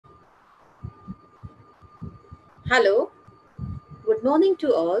Hello, good morning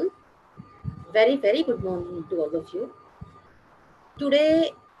to all. Very good morning to all of you.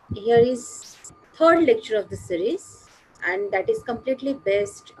 Today, here is third lecture of the series, and that is completely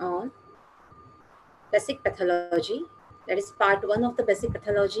based on basic pathology. That is part 1 of the basic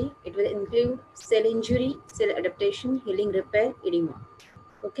pathology. It will include cell injury, cell adaptation, healing, repair, edema.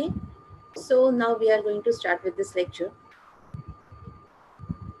 Okay, so now we are going to start with this lecture.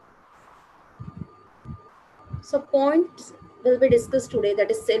 So points will be discussed today,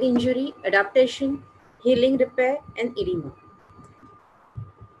 that is cell injury, adaptation, healing, repair, and edema.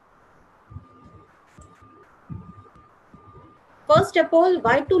 First of all,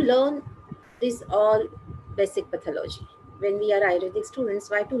 why to learn this all basic pathology? When we are Ayurvedic students,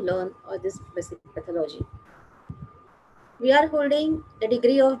 why to learn all this basic pathology? We are holding the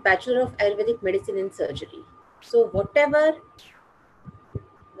degree of Bachelor of Ayurvedic Medicine and Surgery. So whatever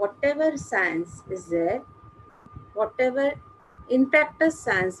science is there, whatever in practice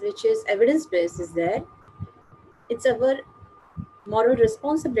science which is evidence-based is there, it's our moral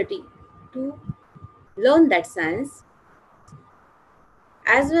responsibility to learn that science,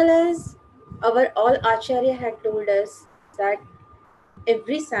 as well as our all Acharya had told us that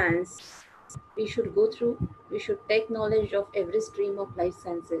every science we should go through, we should take knowledge of every stream of life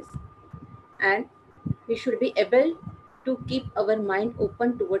sciences, and we should be able to keep our mind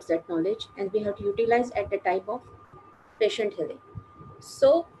open towards that knowledge, and we have to utilize at the time of patient healing.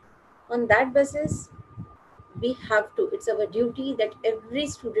 So on that basis, we have to, it's our duty that every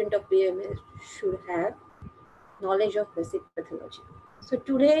student of BMS should have knowledge of basic pathology. So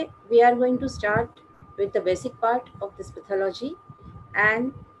today we are going to start with the basic part of this pathology,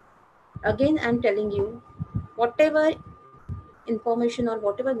 and again I'm telling you, whatever information or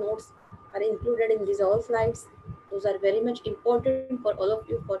whatever notes are included in these all slides, those are very much important for all of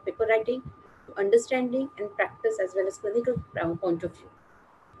you for paper writing, to understanding and practice, as well as clinical point of view.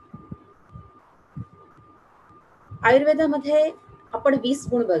 आयुर्वेदामध्ये आपण 20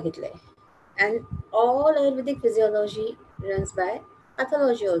 गुण बघितले, and all Ayurvedic physiology runs by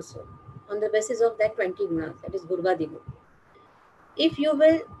pathology also on the basis of that 20 gunas, that is Gurvadi Gun. If you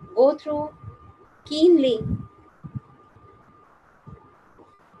will go through keenly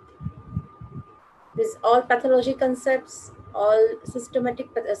this all pathology concepts, all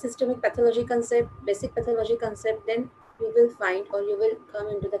systemic pathology concept, basic pathology concept, then you will find, or you will come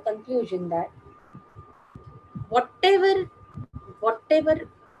into the conclusion that whatever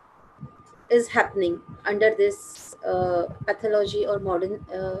is happening under this pathology or modern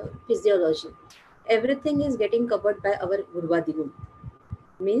physiology, everything is getting covered by our Gurvadi Gun.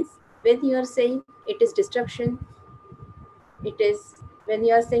 Means when you are saying it is destruction, it is, when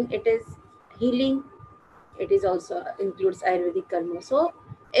you are saying it is healing, it is also includes Ayurvedic karma. So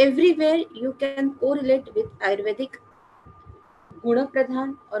everywhere you can correlate with Ayurvedic guna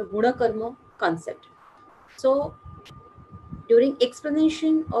pradhan or guna karma concept. So during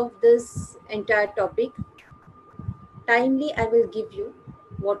explanation of this entire topic, timely I will give you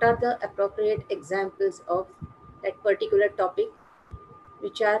what are the appropriate examples of that particular topic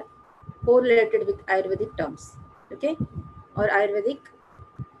which are correlated with Ayurvedic terms, okay, or Ayurvedic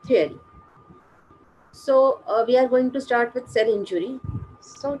theory. So we are going to start with cell injury.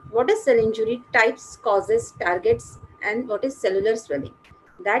 So what is cell injury? Types, causes, targets, and what is cellular swelling?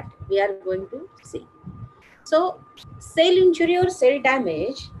 That we are going to see. So cell injury or cell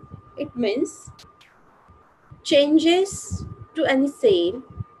damage, it means changes to any cell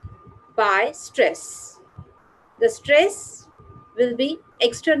by stress. The stress will be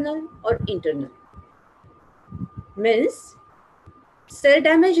external or internal. Means cell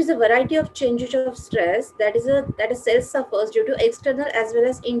damage is a variety of changes of stress that a cell suffers due to external as well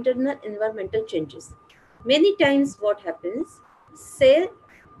as internal environmental changes. Many times what happens, cell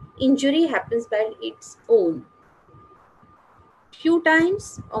injury happens by its own. Few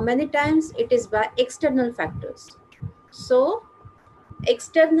times or many times it is by external factors. So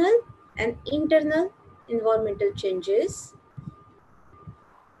external and internal environmental changes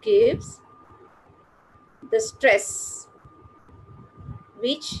gives the stress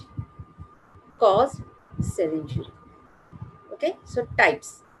which cause cell injury. Okay, so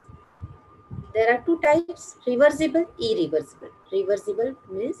types. There are two types, reversible, irreversible. Reversible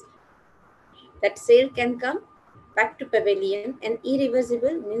means that cell can come back to pavilion, and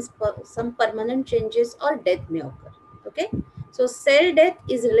irreversible means some permanent changes or death may occur. Okay, so cell death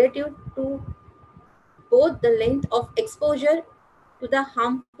is relative to both the length of exposure to the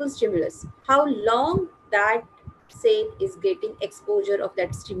harmful stimulus, how long that cell is getting exposure of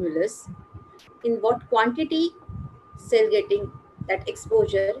that stimulus, in what quantity cell getting that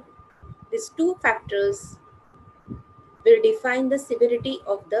exposure. These two factors will define the severity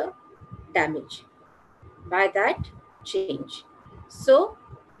of the damage by that change. So,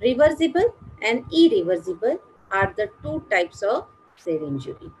 reversible and irreversible are the two types of cell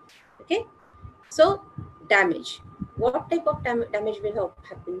injury. Okay. So, damage. What type of damage will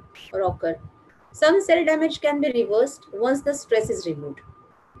happen or occur? Some cell damage can be reversed once the stress is removed.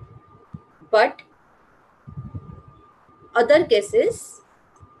 But other cases,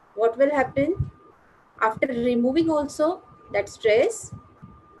 what will happen? After removing also that stress,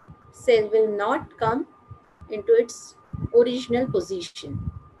 cell will not come into its original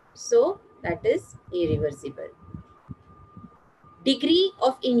position. So that is irreversible. Degree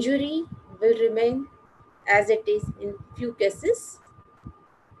of injury will remain as it is in few cases,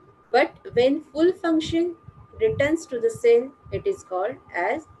 but when full function returns to the cell, it is called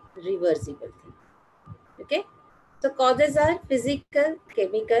as reversible thing. Okay. So causes are physical,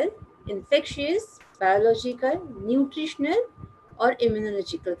 chemical, infectious, biological, nutritional, or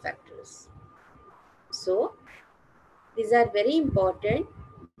immunological factors. So these are very important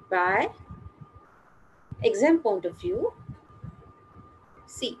by exam point of view.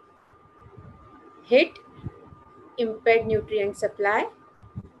 See, heat, impaired nutrient supply,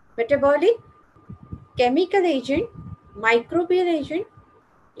 metabolic, chemical agent, microbial agent,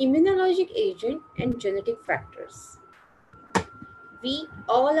 immunologic agent, and genetic factors. We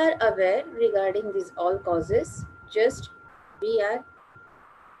all are aware regarding these all causes. Just we are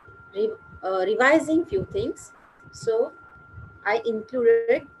revising few things. So I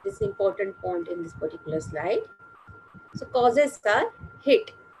included this important point in this particular slide. So causes are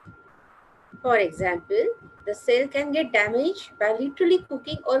heat. For example, the cell can get damaged by literally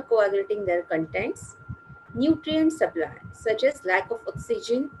cooking or coagulating their contents. Nutrient supply, such as lack of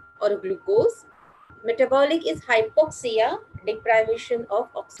oxygen or glucose. Metabolic is hypoxia, deprivation of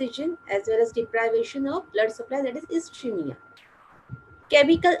oxygen as well as deprivation of blood supply, that is ischemia.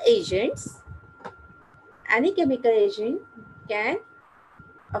 Chemical agents, any chemical agent can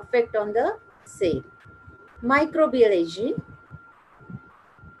affect on the cell. Microbial agent,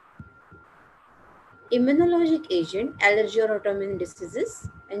 immunologic agent, allergy or autoimmune diseases,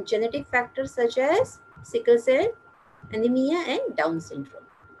 and genetic factors such as sickle cell, anemia, and Down syndrome.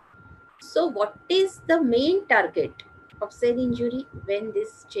 So what is the main target of cell injury when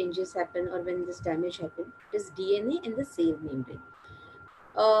these changes happen or when this damage happens? It is DNA in the cell membrane.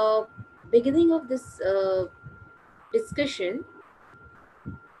 Beginning of this discussion,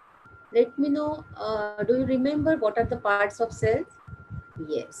 let me know, do you remember what are the parts of cells?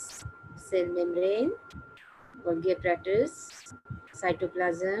 Yes, cell membrane, Golgi apparatus,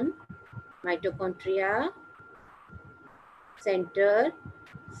 cytoplasm, mitochondria, center,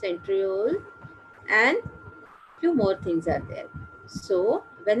 centriole, and few more things are there. So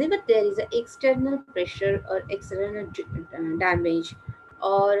whenever there is an external pressure or external damage,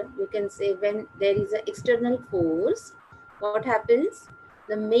 or you can say when there is an external force, what happens?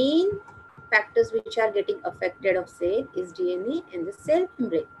 The main factors which are getting affected of cell is DNA and the cell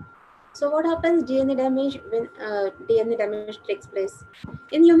membrane. So what happens DNA damage when DNA damage takes place?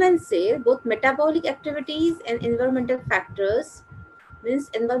 In human cell, both metabolic activities and environmental factors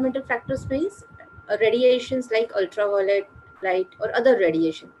means radiations like ultraviolet light or other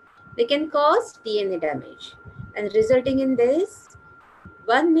radiation. They can cause DNA damage, and resulting in this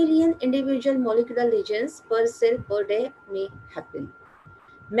 1 million individual molecular lesions per cell per day may happen.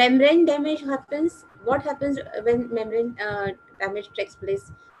 Membrane damage happens. What happens when membrane damage takes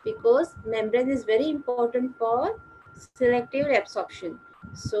place? Because membrane is very important for selective absorption.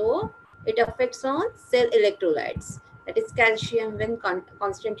 So it affects on cell electrolytes. That is calcium when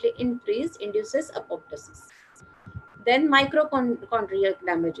constantly increased induces apoptosis. Then mitochondrial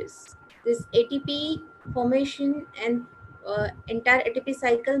damages. This ATP formation and entire ATP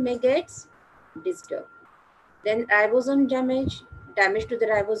cycle may get disturbed. Then ribosome damage to the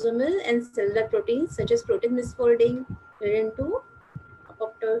ribosomal and cellular proteins such as protein misfolding leading to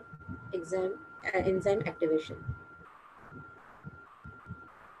apoptotic enzyme activation.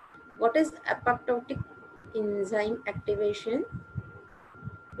 What is apoptotic enzyme activation?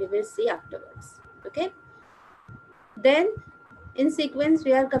 We will see afterwards. Okay. Then in sequence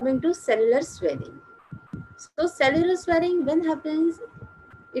we are coming to cellular swelling. So cellular swelling when happens?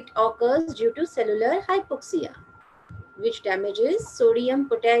 It occurs due to cellular hypoxia, which damages sodium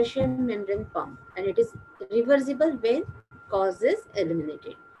potassium membrane pump, and it is reversible when cause is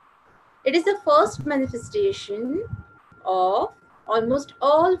eliminated. It is the first manifestation of almost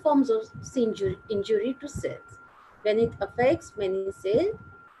all forms of injury to cells when it affects many cells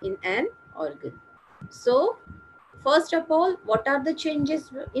in an organ. So first of all, what are the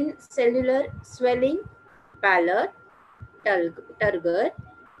changes in cellular swelling? Pallor, turgor,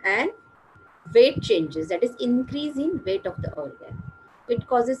 and weight changes, that is increase in weight of the organ. It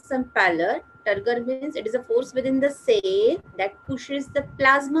causes some pallor. Turgor means it is a force within the cell that pushes the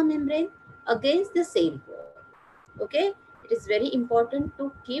plasma membrane against the cell wall. Okay, it is very important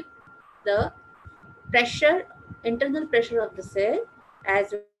to keep the pressure, internal pressure of the cell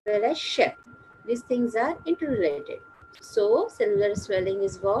as well as shape. These things are interrelated. So cellular swelling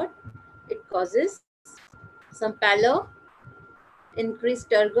is what? It causes some pallor, increased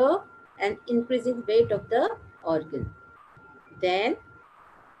turgor, and increasing weight of the organ. Then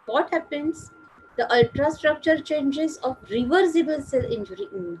what happens? The ultrastructure changes of reversible cell injury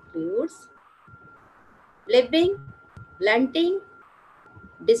includes blebbing, blunting,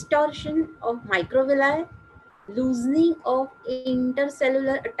 distortion of microvilli, loosening of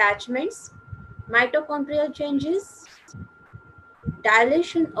intercellular attachments, mitochondrial changes,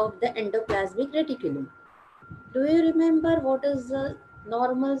 dilation of the endoplasmic reticulum. Do you remember what is the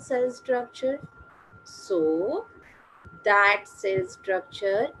normal cell structure? So that cell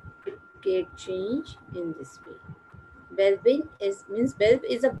structure get changed in this way. Bulbing is means bulb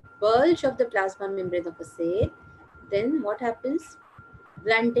is a bulge of the plasma membrane of a cell. Then what happens?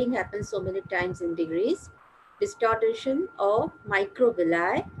 Blunting happens so many times in degrees. Distortion of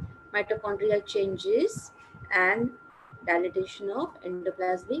microvilli, mitochondrial changes, and dilatation of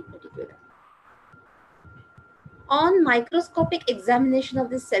endoplasmic reticulum. On microscopic examination of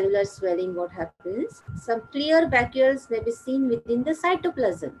this cellular swelling, what happens? Some clear vacuoles may be seen within the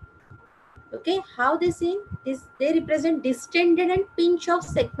cytoplasm. Okay, how they seen? They represent distended and pinch off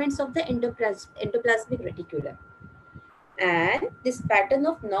segments of the endoplasmic reticulum. And this pattern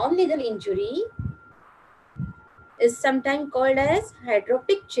of non-lethal injury is sometimes called as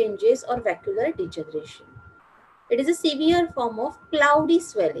hydropic changes or vacuolar degeneration. It is a severe form of cloudy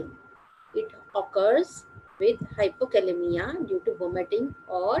swelling. It occurs with hypokalemia due to vomiting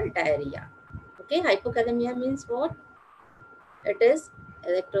or diarrhea. Okay, hypokalemia means what? It is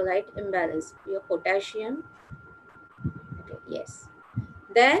electrolyte imbalance. Your potassium. Okay, yes.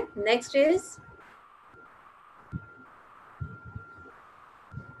 Then next is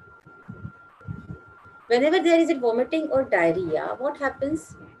whenever there is a vomiting or diarrhea, what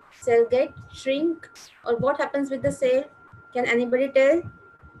happens? Cell get shrink, or what happens with the cell? Can anybody tell?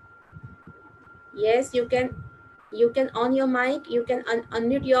 Yes, you can. You can on your mic. You can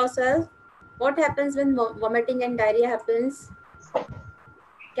unmute yourself. What happens when vomiting and diarrhea happens?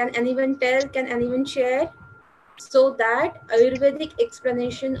 Can anyone tell? Can anyone share? So that Ayurvedic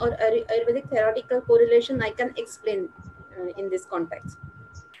explanation or Ayurvedic theoretical correlation I can explain in this context.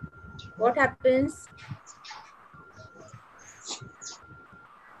 What happens?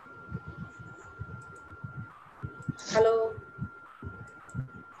 Hello?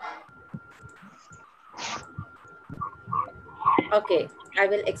 Okay, I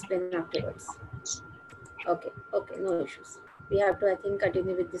will explain afterwards. Okay, no issues. We have to, I think,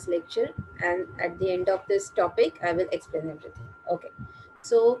 continue with this lecture, and at the end of this topic, I will explain everything. Okay,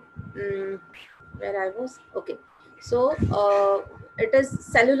 so where I was? Okay, so it is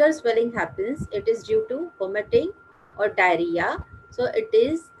cellular swelling happens. It is due to vomiting or diarrhea. So it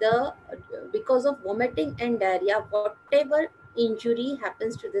is the because of vomiting and diarrhea, whatever injury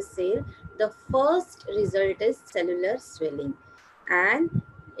happens to the cell, the first result is cellular swelling, and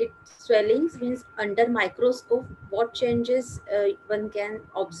it swellings means under microscope what changes one can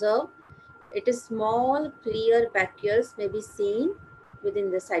observe. It is small clear vacuoles may be seen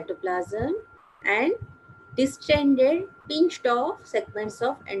within the cytoplasm and distended pinched off segments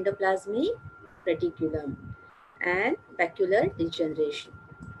of endoplasmic reticulum and vacuolar degeneration.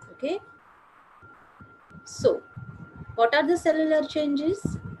 Okay, so what are the cellular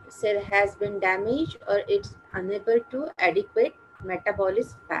changes? Cell has been damaged or it's unable to adequate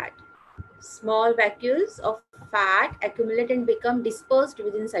metabolize fat. Small vacuoles of fat accumulate and become dispersed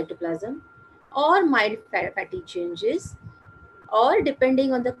within cytoplasm, or mild fatty changes, or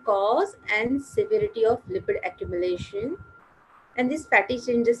depending on the cause and severity of lipid accumulation. And these fatty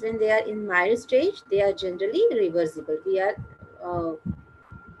changes, when they are in mild stage, they are generally reversible. We are uh,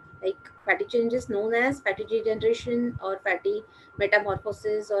 like fatty changes known as fatty degeneration or fatty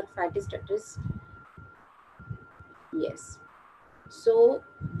metamorphosis or fatty status. Yes. So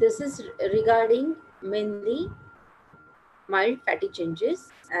this is regarding mainly mild fatty changes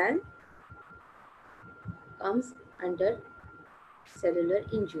and comes under cellular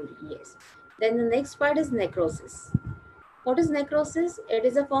injury. Yes. Then the next part is necrosis. What is necrosis? It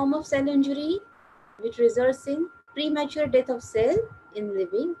is a form of cell injury which results in premature death of cell in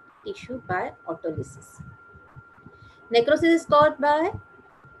living tissue by autolysis. Necrosis is caused by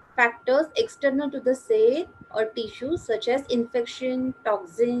factors external to the cell or tissues such as infection,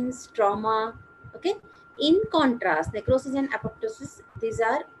 toxins, trauma. Okay. In contrast, necrosis and apoptosis, these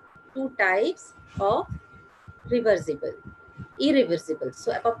are two types of reversible, irreversible.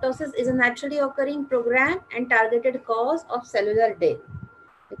 So apoptosis is a naturally occurring programmed and targeted cause of cellular death.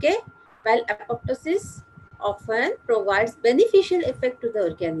 Okay, while apoptosis often provides beneficial effect to the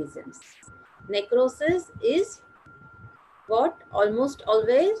organisms. Necrosis is what almost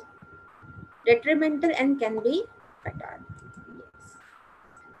always detrimental and can be fatal. Yes.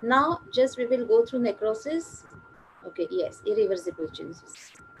 Now just we will go through necrosis. Okay, yes, irreversible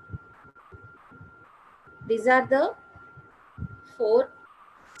changes. These are the four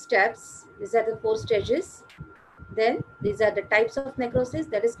steps. These are the four stages. Then these are the types of necrosis,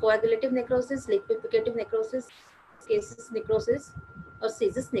 that is coagulative necrosis, liqueficative necrosis, cases necrosis or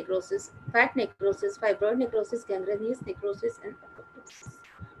caesus necrosis, fat necrosis, fibroid necrosis, gangrenous necrosis, and apoptosis.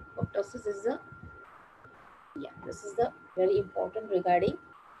 Apoptosis is the, this is the very important regarding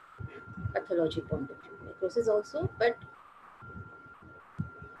pathology point of view. Necrosis also, but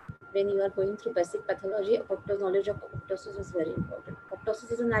when you are going through basic pathology, knowledge of apoptosis is very important.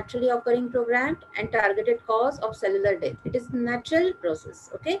 Apoptosis is a naturally occurring programmed and targeted cause of cellular death. It is a natural process,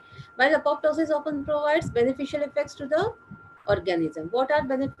 okay? While apoptosis often provides beneficial effects to the organism. What are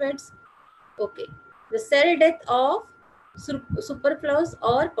benefits? Okay, the cell death of superfluous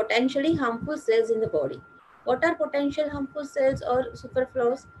or potentially harmful cells in the body. What are potential harmful cells or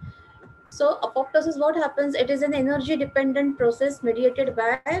superfluous? So apoptosis, what happens? It is an energy dependent process mediated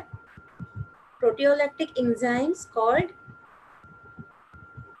by proteolytic enzymes called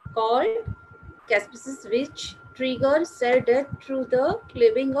caspases, which trigger cell death through the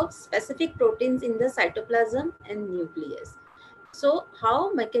cleaving of specific proteins in the cytoplasm and nucleus. So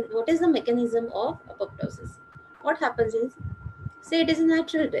what is the mechanism of apoptosis? What happens is, say it is a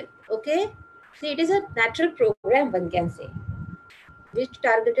natural death, okay? See, it is a natural program, one can say, which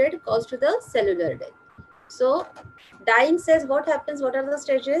targeted cause to the cellular death. So dying cells, what happens? What are the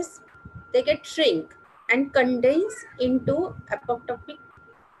stages? They get shrink and condense into apoptotic.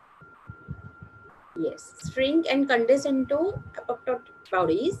 Yes, shrink and condense into apoptotic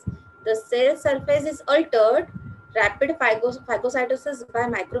bodies. The cell surface is altered, rapid phagocytosis by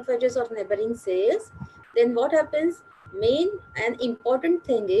macrophages or neighboring cells. Then what happens? Main and important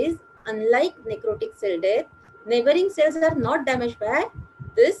thing is, unlike necrotic cell death, neighboring cells are not damaged by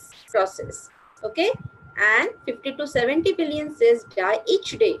this process. Okay, and 50 to 70 billion cells die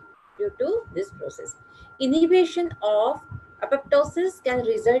each day due to this process. Inhibition of apoptosis can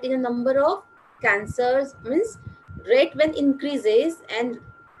result in a number of cancers, means rate when increases and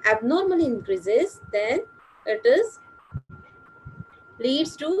abnormally increases, then it is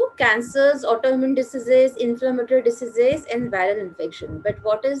leads to cancers, autoimmune diseases, inflammatory diseases, and viral infection. But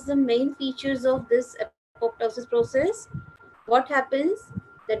what is the main features of this apoptosis process? What happens?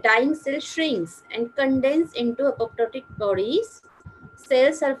 The dying cell shrinks and condense into apoptotic bodies.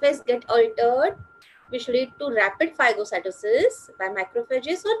 Cell surface get altered, which lead to rapid phagocytosis by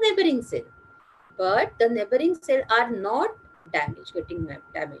macrophages or neighboring cell. But the neighboring cell are not getting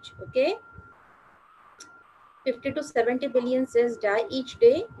damaged, okay? 50 to 70 billion cells die each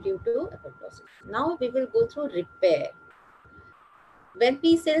day due to apoptosis. Now we will go through repair. When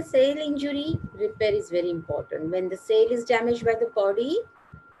we say cell injury, repair is very important. When the cell is damaged by the body,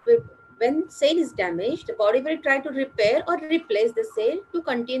 when cell is damaged, the body will try to repair or replace the cell to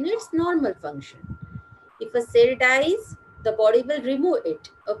continue its normal function. If a cell dies, the body will remove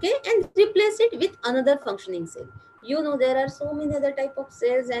it, okay, and replace it with another functioning cell. You know, there are so many other type of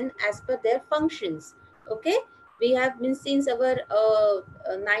cells and as per their functions, okay. We have been since our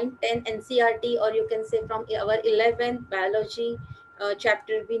 9, 10 NCRT, or you can say from our 11th biology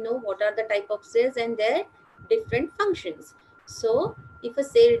chapter, we know what are the type of cells and their different functions. So if a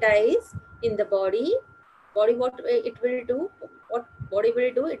cell dies in the body what it will do, what body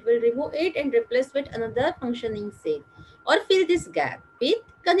will do, it will remove it and replace with another functioning cell or fill this gap with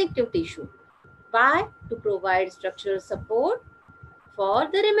connective tissue. Why? To provide structural support for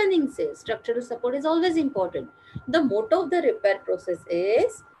the remaining cells. Structural support is always important. The motto of the repair process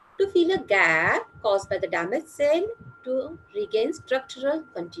is to fill a gap caused by the damaged cell to regain structural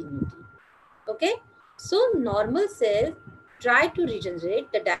continuity. Okay, so normal cells try to regenerate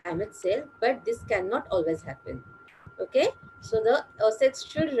the damaged cell, but this cannot always happen. Okay, so the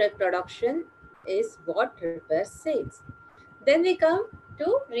asexual reproduction is what repairs cells. Then we come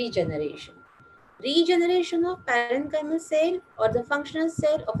to regeneration. Regeneration of parenchymal cell or the functional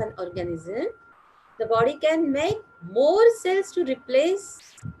cell of an organism. The body can make more cells to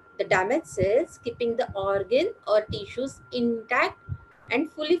replace the damaged cells, keeping the organ or tissues intact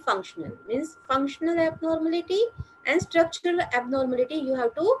and fully functional. Means functional abnormality and structural abnormality you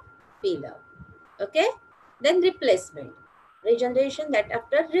have to fill up. Okay. Then replacement. Regeneration, that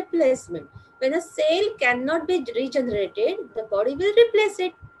after replacement. When a cell cannot be regenerated, the body will replace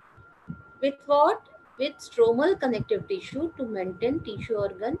it with what? With stromal connective tissue to maintain tissue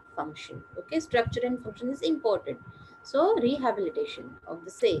organ function. Okay, structure and function is important. So rehabilitation of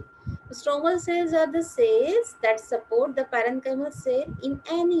the cell. The stromal cells are the cells that support the parenchymal cell in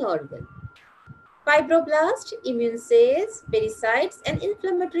any organ. Fibroblast, immune cells, pericytes, and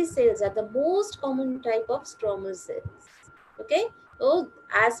inflammatory cells are the most common type of stromal cells. Okay, so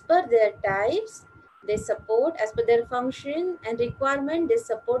as per their types, they support, as per their function and requirement, they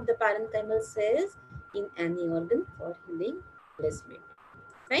support the parenchymal cells in any organ for healing placement.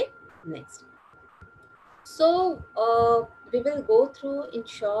 Right? Next. So, we will go through in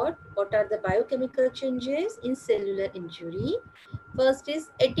short what are the biochemical changes in cellular injury. First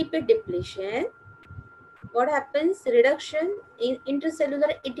is ATP depletion. What happens? Reduction in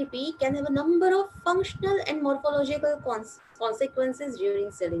intracellular ATP can have a number of functional and morphological consequences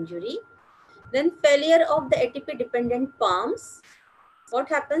during cell injury. Then failure of the ATP dependent pumps. What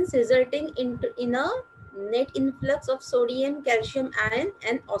happens? Resulting in a net influx of sodium, calcium ion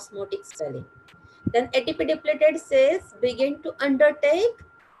and osmotic swelling. Then ATP depleted cells begin to undertake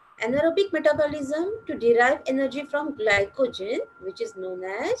anaerobic metabolism to derive energy from glycogen, which is known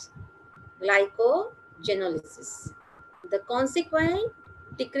as glycogenolysis. The consequent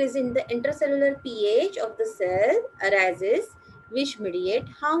decrease in the intracellular pH of the cell arises, which mediate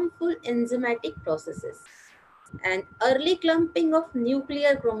harmful enzymatic processes. And early clumping of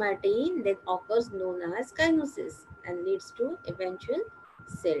nuclear chromatin then occurs known as kinosis and leads to eventual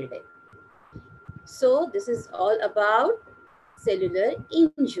cell death. So this is all about cellular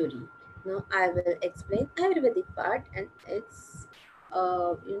injury. Now I will explain Ayurvedic part and its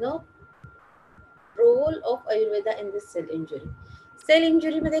role of Ayurveda in this cell injury. Cell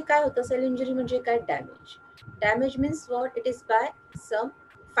injury मध्ये काय होतं? Cell injury म्हणजे काय? Damage. Damage means what? It is by some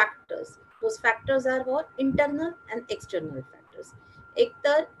factors. Those factors are what? Internal and external factors. एक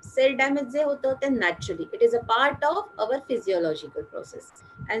तर cell damage जे होतं ते naturally, it is a part of our physiological process.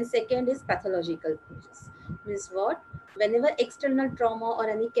 And second is pathological process. Means what? Whenever external trauma or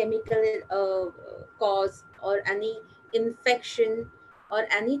any chemical cause or any infection or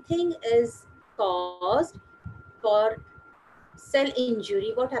anything is caused for cell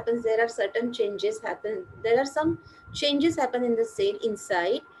injury, what happens? There are certain changes happen. There are some changes happen in the cell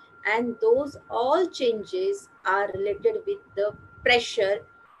inside, and those all changes are related with the pressure,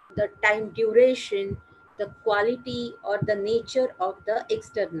 the time duration, the quality or the nature of the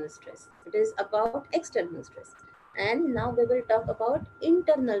external stress. It is about external stress. And now we will talk about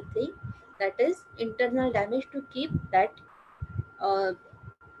internal thing, that is internal damage to keep that uh,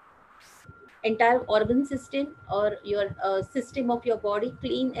 entire organ system or your system of your body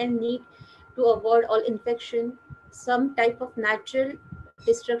clean and neat to avoid all infection. Some type of natural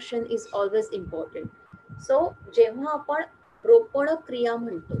destruction is always important. So जेव्हा आपण रोपण क्रिया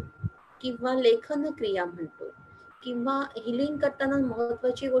म्हणतो किंवा लेखन क्रिया म्हणतो किंवा हिलिंग करताना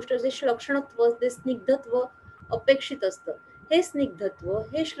महत्वाची गोष्ट जे श्लक्षणत्व, जे स्निग्धत्व अपेक्षित असतं, हे स्निग्धत्व,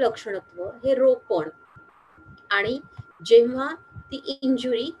 हे श्लक्षणत्व, हे रोपण. आणि जेव्हा ती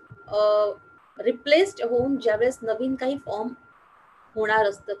इंजुरी रिप्लेस्ड होऊन ज्यावेळेस नवीन काही फॉर्म होणार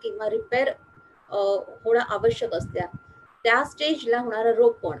असतं किंवा रिपेअर होणं आवश्यक असत्या, त्या स्टेजला होणारं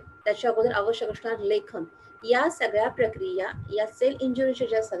रोपण, त्याच्या अगोदर आवश्यक असणार लेखन, या सगळ्या प्रक्रिया, या सेल इंजुरीच्या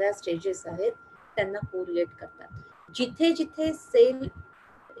ज्या सगळ्या स्टेजेस आहेत त्यांना कोरिलेट करतात. जिथे जिथे सेल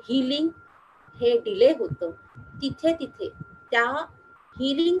हिलिंग हे डिले होतं, तिथे तिथे त्या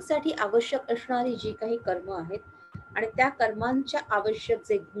हिलिंगसाठी आवश्यक असणारी जी काही कर्म आहेत आणि त्या कर्मांच्या आवश्यक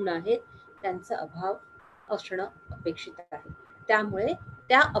जे गुण आहेत त्यांचा अभाव असणं अपेक्षित आहे. त्यामुळे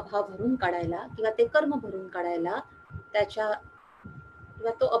त्या अभाव भरून काढायला किंवा ते कर्म भरून काढायला, त्याच्या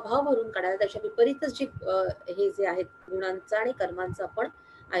किंवा तो अभाव भरून काढायला त्याच्या विपरीतच जे हे जे आहेत गुणांचं आणि कर्मांचं आपण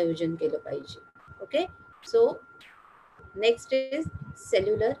आयोजन केलं पाहिजे. Okay. So next is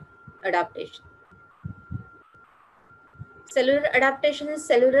cellular adaptation. Cellular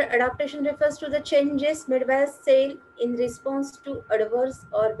adaptation refers to the changes made by a cell in response to adverse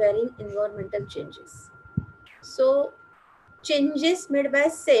or varying environmental changes. So, changes made by a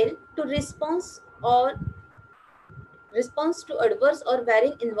cell to response to adverse or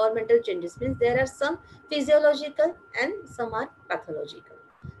varying environmental changes means there are some physiological and some are pathological.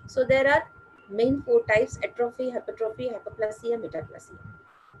 So, there are main four types: atrophy, hypertrophy, hyperplasia, metaplasia.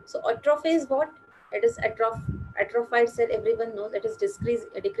 So, atrophy is what? It is atrophied cell. Everyone knows it is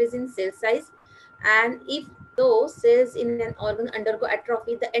decrease in cell size, and if those cells in an organ undergo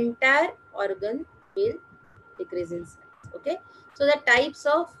atrophy, the entire organ will decrease in size. Okay, so the types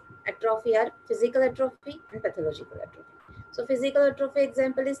of atrophy are physical atrophy and pathological atrophy. So physical atrophy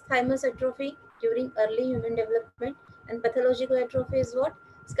example is thymus atrophy during early human development, and pathological atrophy is what?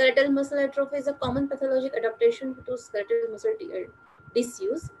 Skeletal muscle atrophy is a common pathologic adaptation to skeletal muscle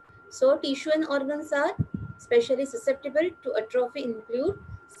disuse. So tissue and organs are especially susceptible to atrophy include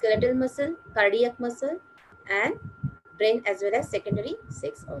skeletal muscle, cardiac muscle, and brain as well as secondary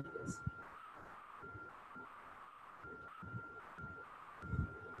sex organs.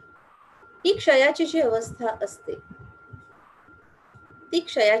 ही क्षयाची जी अवस्था असते ती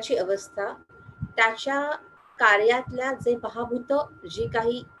क्षयाची अवस्था त्याच्या कार्यातल्या जे महाभूत जी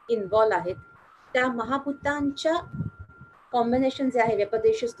काही involve आहेत त्या महाभूतांच्या combination जे आहे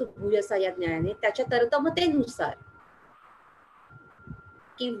व्यपदेशस्तु भूयसा या ज्ञानाने त्याच्या तरतमतेनुसार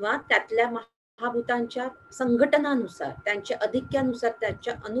किंवा त्यातल्या महाभूतांच्या संघटनानुसार त्यांच्या अधिक्यानुसार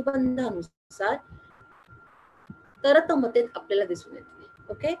त्यांच्या अनुबंधानुसार तरतमतेत आपल्याला दिसून येते.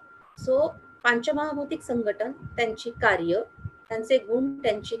 ओके, सो पंचमहाभौतिक संघटन त्यांची कार्य त्यांचे गुण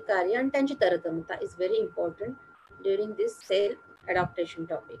त्यांची कार्य आणि त्यांची तरतमता is very important during this cell adaptation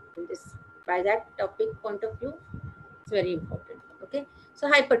topic. In this, by that topic point of view, it's very important. Okay, so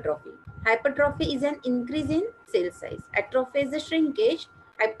hypertrophy. Hypertrophy is an increase in cell size. Atrophy is a shrinkage.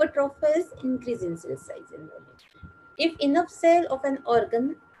 Hypertrophy is increase in cell size and volume. If enough cell of an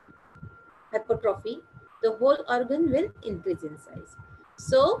organ hypertrophy, the whole organ will increase in size.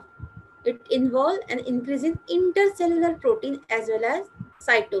 So it involves an increase in intercellular protein as well as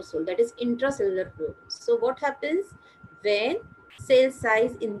cytosol, that is intracellular protein. So what happens when cell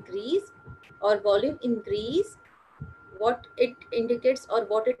size increase or volume increase? What it indicates or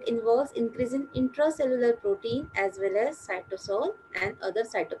what it involves increase in intracellular protein as well as cytosol and other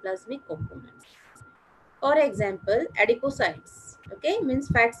cytoplasmic components. For example, adipocytes, okay, means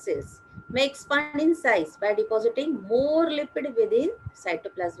fat cells, may expand in size by depositing more lipid within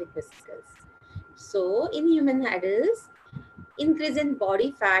cytoplasmic vesicles. So, in human adults, increase in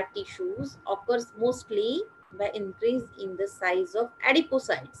body fat tissues occurs mostly by increase in the size of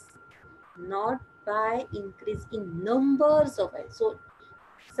adipocytes, not by increase in numbers of it. So,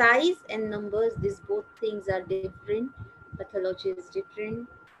 size and numbers, these both things are different. Pathology is different.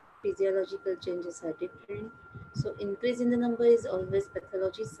 Physiological changes are different. So increase in the number is always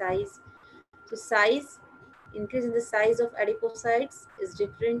pathology. Size, so size, increase in the size of adipocytes is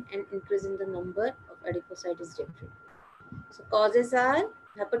different and increase in the number of adipocytes is different. So causes are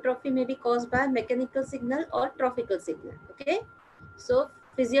hypertrophy may be caused by mechanical signal or trophical signal. Okay, so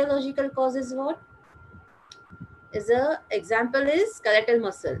physiological causes what is a example is skeletal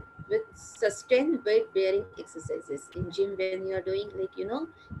muscle with sustained weight bearing exercises in gym. When you are doing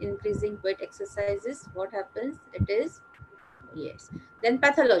increasing weight exercises, what happens? It is yes. Then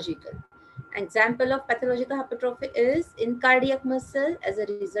pathological example of pathological hypertrophy is in cardiac muscle as a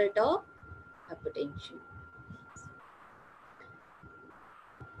result of hypertension.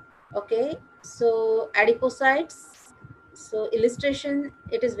 Okay, so adipocytes. So illustration,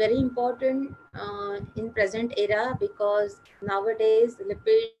 it is very important in present era because nowadays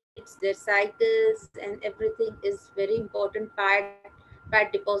lipids, their cycles and everything is very important.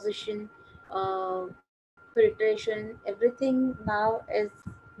 Fat deposition, filtration, everything now is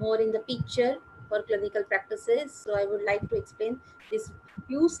more in the picture for clinical practices. So I would like to explain these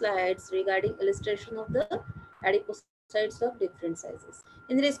few slides regarding illustration of the adipocytes of different sizes.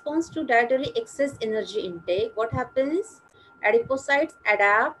 In response to dietary excess energy intake, what happens? Adipocytes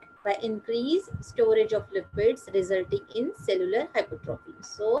adapt by increased storage of lipids resulting in cellular hypertrophy.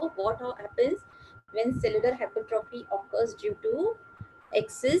 So what happens when cellular hypertrophy occurs due to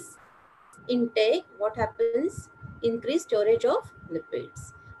excess intake? What happens? Increased storage of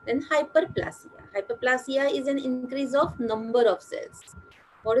lipids. Then hyperplasia. Hyperplasia is an increase of number of cells.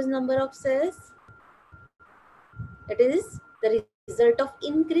 What is number of cells? It is the result of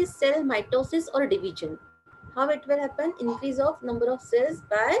increased cell mitosis or division. How it will happen? Increase of number of cells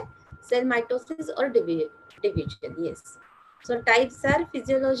by cell mitosis or division. Yes. So types are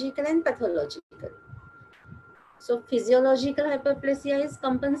physiological and pathological. So physiological hyperplasia is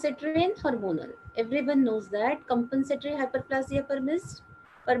compensatory and hormonal. Everyone knows that compensatory hyperplasia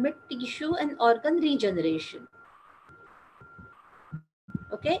permit tissue and organ regeneration.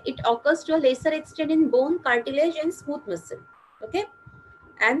 Okay, it occurs to a lesser extent in bone, cartilage, and smooth muscle. Okay,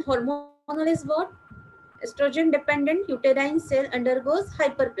 and hormonal is what? Estrogen dependent uterine cell undergoes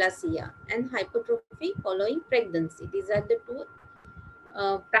hyperplasia and hypertrophy following pregnancy. These are the two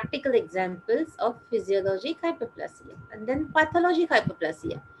practical examples of physiologic hyperplasia. And then pathologic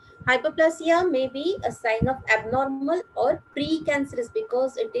hyperplasia. Hyperplasia may be a sign of abnormal or precancerous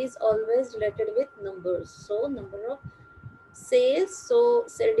because it is always related with numbers. So number of cells, so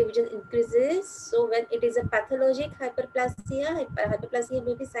cell division increases. So when it is a pathologic hyperplasia, hyperplasia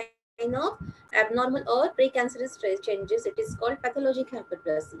may be sign of abnormal or precancerous changes. It is called pathologic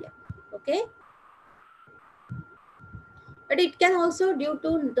hyperplasia. Okay, but it can also due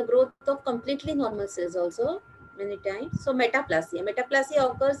to the growth of completely normal cells also many times. So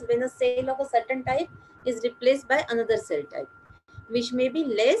metaplasia occurs when a cell of a certain type is replaced by another cell type, which may be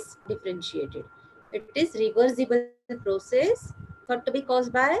less differentiated. It is reversible process thought to be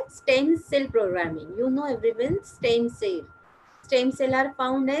caused by stem cell programming. You know everyone, stem cell. Stem cell are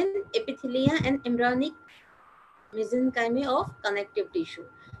found in epithelia and embryonic mesenchyme of connective tissue.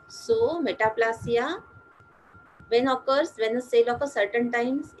 So metaplasia when occurs when a cell of a certain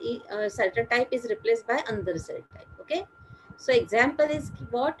type is replaced by another cell type. Okay, so example is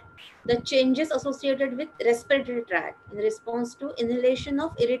what the changes associated with respiratory tract in response to inhalation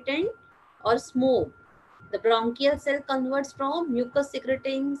of irritant or smoke. The bronchial cell converts from mucus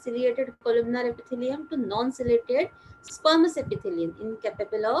secreting ciliated columnar epithelium to non-ciliated squamous epithelium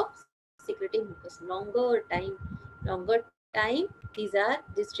incapable of secreting mucus. Longer time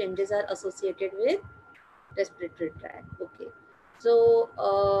these changes are associated with respiratory tract. Okay, so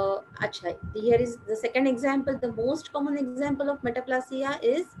acha, here is the second example. The most common example of metaplasia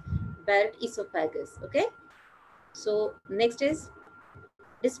is Barrett esophagus. Okay, so next is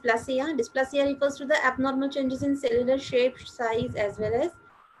dysplasia. Dysplasia refers to the abnormal changes in cellular shape, size,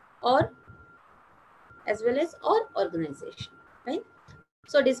 or or organization. Right.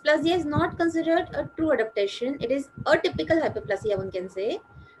 So dysplasia is not considered a true adaptation. It is a typical hyperplasia, one can say.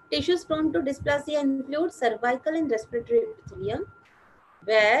 Tissues prone to dysplasia include cervical and respiratory epithelium,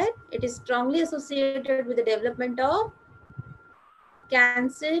 where it is strongly associated with the development of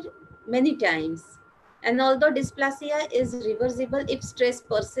cancer many times. And although dysplasia is reversible if stress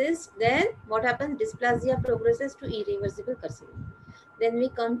persists, then what happens? Dysplasia progresses to irreversible carcinoma. Then we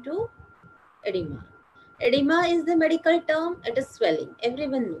come to edema. Edema is the medical term. It is swelling.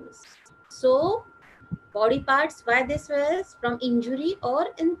 Everyone knows. So body parts, why they swells? From injury or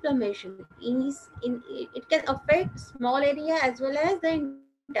inflammation. It can affect small area as well as the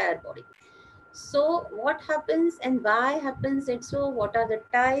entire body. So what happens and why happens it? So what are the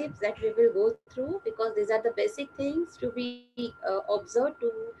types that we will go through, because these are the basic things to be observed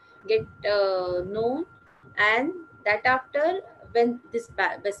to get known. And that after, when this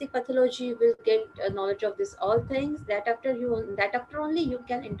basic pathology will get knowledge of this all things, that after only you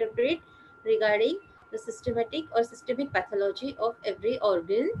can interpret regarding the systematic or systemic pathology of every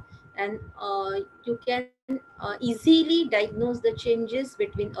organ. And you can easily diagnose the changes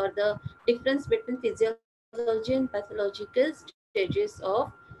between or the difference between physiology and pathological stages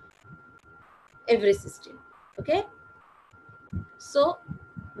of every system. Okay, so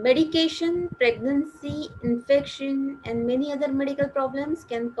medication, pregnancy, infection, and many other medical problems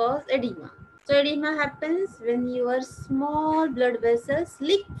can cause edema. So edema happens when your small blood vessels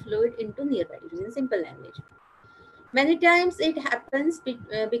leak fluid into nearby tissues, in simple language. Many times it happens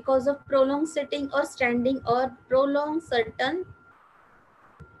because of prolonged sitting or standing or prolonged certain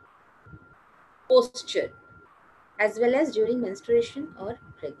posture, as well as during menstruation or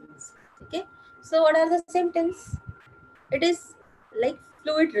pregnancy. Okay, so what are the symptoms? It is like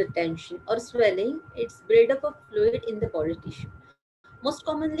fluid retention or swelling. It's buildup of fluid in the body tissue. Most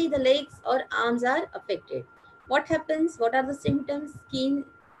commonly, the legs or arms are affected. What happens? What are the symptoms? Skin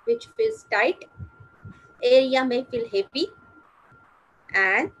which feels tight, area may feel heavy,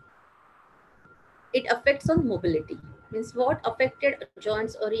 and it affects on mobility. Means what? Affected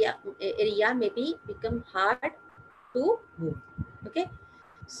joints or area may be become hard to move. Okay.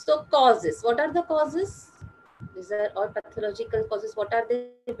 So causes. What are the causes? These are all pathological causes. What are they?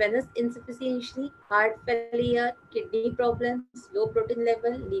 Venous insufficiency, heart failure, kidney problems, low protein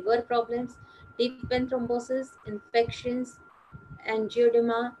level, liver problems, deep vein thrombosis, infections,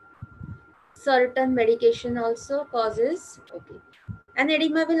 angioedema. Certain medication also causes. Okay. An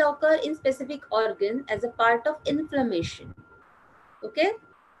edema will occur in specific organ as a part of inflammation. Okay.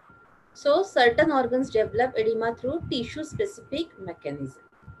 So certain organs develop edema through tissue specific mechanism.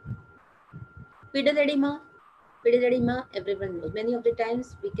 Pedal edema. Pedal edema, everyone knows. Many of the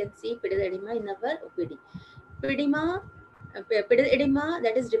times we can see pedal edema in our OPD. Pedema, pedal edema,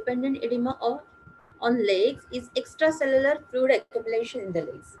 that is dependent edema on legs, is extracellular fluid accumulation in the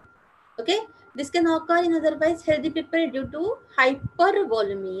legs. Okay, this can occur in otherwise healthy people due to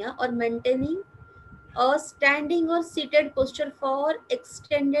hypervolemia or maintaining a standing or seated posture for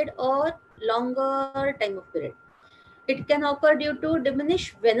extended or longer time of period. It can occur due to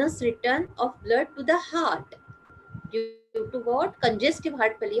diminished venous return of blood to the heart due to what? Congestive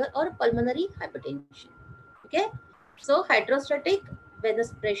heart failure or pulmonary hypertension. Okay, so hydrostatic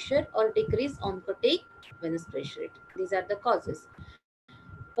venous pressure or decreased oncotic venous pressure. These are the causes.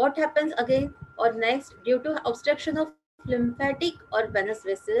 What happens again or next due to obstruction of lymphatic or venous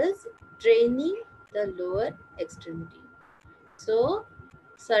vessels draining the lower extremity. So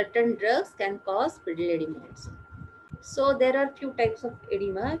certain drugs can cause pedal edema also. So there are few types of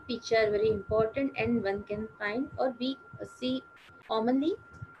edema which are very important and one can find or we see commonly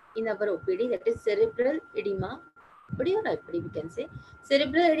in our OPD, that is cerebral edema. OPD or IPD we can say.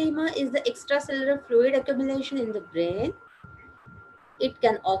 Cerebral edema is the extracellular fluid accumulation in the brain. It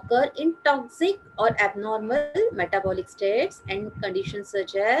can occur in toxic or abnormal metabolic states and conditions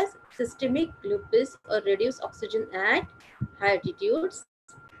such as systemic lupus or reduced oxygen at high altitudes.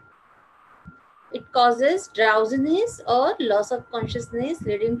 It causes drowsiness or loss of consciousness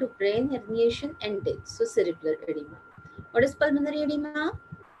leading to brain herniation and death. So cerebral edema. What is pulmonary edema?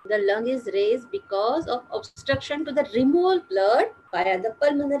 The lung is raised because of obstruction to the removal blood via the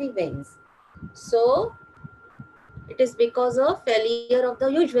pulmonary veins. So it is because of failure of the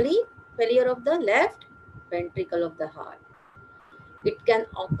failure of the left ventricle of the heart. It can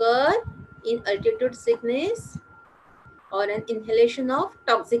occur in altitude sickness or an inhalation of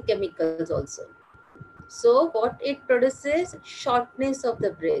toxic chemicals also. So what it produces? Shortness of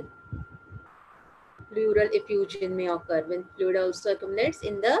the breath. Pleural effusion may occur when fluid also accumulates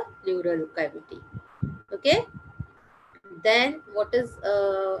in the pleural cavity. Okay. Then what is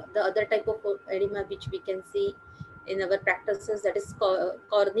the other type of edema which we can see in our practices, that is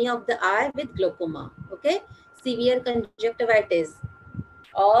cornea of the eye with glaucoma. Okay. Severe conjunctivitis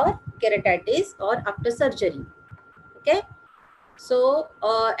or keratitis or after surgery. Okay. So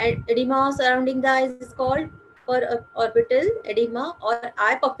edema surrounding the eyes is called perorbital edema or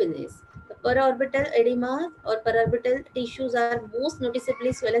eye puffiness. The perorbital edema or perorbital tissues are most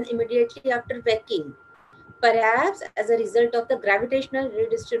noticeably swollen immediately after waking, perhaps as a result of the gravitational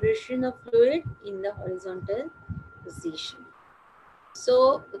redistribution of fluid in the horizontal position.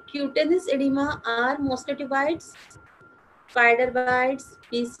 So cutaneous edema are mosquito bites, spider bites,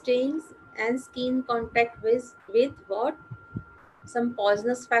 bee stings, and skin contact with what? Some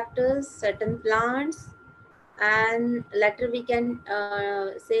poisonous factors, certain plants, and later we can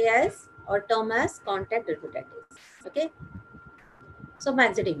say as or term as contact dermatitis. Okay. So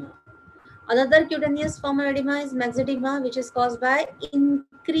myxedema. Another cutaneous form of edema is myxedema, which is caused by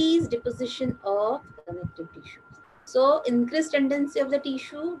increased deposition of connective tissue. So increased tendency of the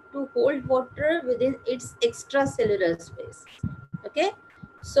tissue to hold water within its extracellular space. Okay.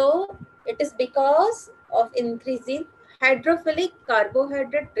 So it is because of increasing hydrophilic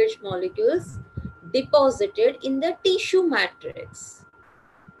carbohydrate rich molecules deposited in the tissue matrix.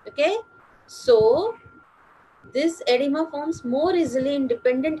 Okay. So this edema forms more easily in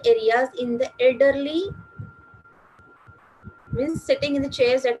dependent areas in the elderly, means sitting in the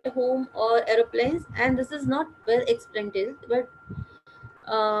chairs at home or aeroplanes, and this is not well explained, but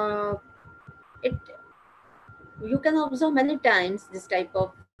it you can observe many times this type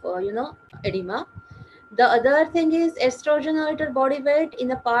of edema. The other thing is estrogen alter body weight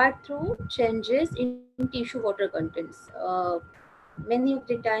in a part through changes in tissue water contents. Many of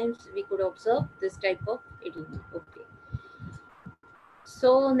the times we could observe this type of edema. Okay.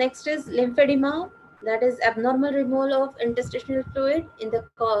 So next is lymphedema, that is abnormal removal of interstitial fluid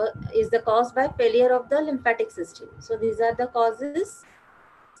is the cause by failure of the lymphatic system. So these are the causes,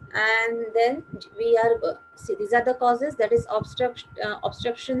 and then we are see these are the causes, that is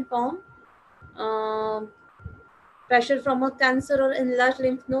obstruction from pressure from a cancer or enlarged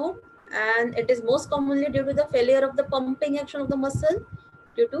lymph node, and it is most commonly due to the failure of the pumping action of the muscle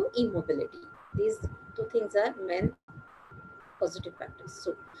due to immobility. These two things are main positive factors.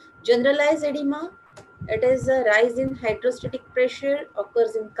 So generalized edema, it is a rise in hydrostatic pressure,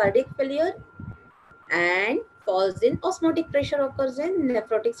 occurs in cardiac failure, and falls in osmotic pressure, occurs in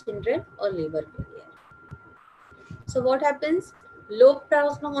nephrotic syndrome or liver failure. So what happens? Low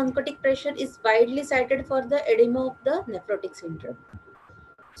plasma oncotic pressure is widely cited for the edema of the nephrotic syndrome.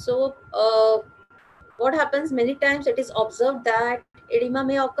 So what happens, many times it is observed that edema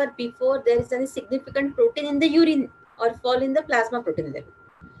may occur before there is any significant protein in the urine or fall in the plasma protein level.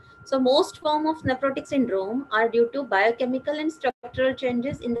 So most form of nephrotic syndrome are due to biochemical and structural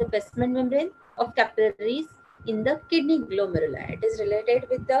changes in the basement membrane of capillaries in the kidney glomeruli. It is related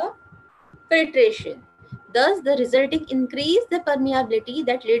with the filtration. Thus, the resulting increase the permeability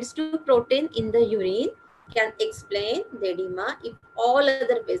that leads to protein in the urine can explain the edema if all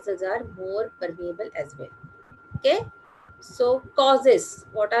other vessels are more permeable as well. Okay. So causes,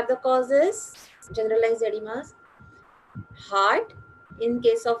 what are the causes? Generalized edemas. Heart, in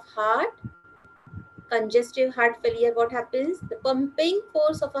case of heart, congestive heart failure, what happens? The pumping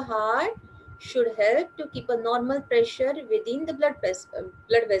force of a heart should help to keep a normal pressure within the blood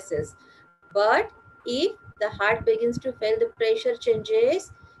vessels. But if the heart begins to fail, the pressure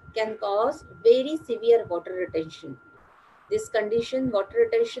changes can cause very severe water retention. This condition, water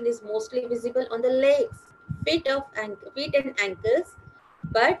retention, is mostly visible on the legs, feet and ankles,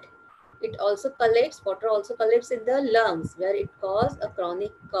 but it also collects, water also collects in the lungs where it causes a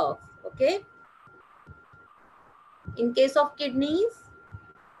chronic cough. Okay. In case of kidneys,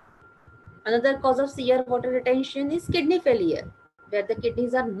 another cause of severe water retention is kidney failure, where the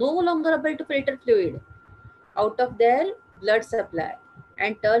kidneys are no longer able to filter fluid out of their blood supply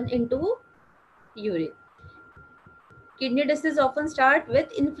and turn into urine. Kidney disease often start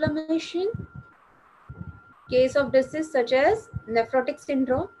with inflammation. Case of disease such as nephrotic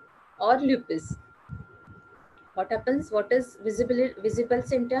syndrome or lupus. What happens? What is visible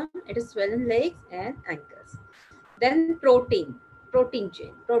symptom? It is swollen legs and ankles. Then protein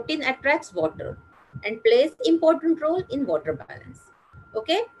chain. Protein attracts water and plays important role in water balance.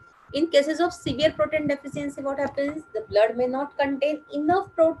 Okay. In cases of severe protein deficiency, what happens? The blood may not contain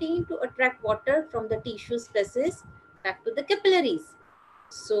enough protein to attract water from the tissue spaces back to the capillaries.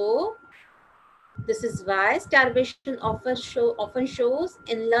 So this is why starvation often shows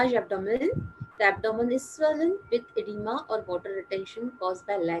enlarged abdomen. The abdomen is swollen with edema or water retention caused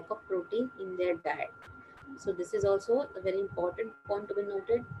by lack of protein in their diet. So this is also a very important point to be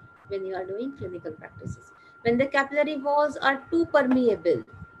noted when you are doing clinical practices. When the capillary walls are too permeable,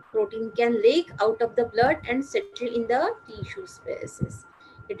 protein can leak out of the blood and settle in the tissue spaces.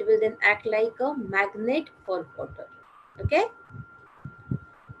 It will then act like a magnet for water. Okay.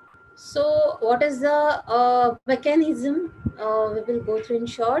 So what is the mechanism? We will go through in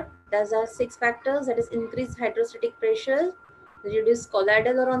short. There are 6 factors, that is increased hydrostatic pressure, reduced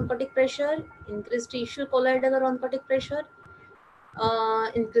colloidal or oncotic pressure, increased tissue colloidal or oncotic pressure,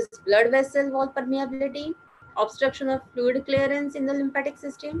 increased blood vessel wall permeability, obstruction of fluid clearance in the lymphatic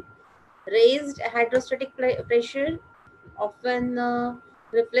system, raised hydrostatic pressure often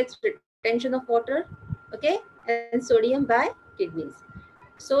reflects retention of water, okay, and sodium by kidneys.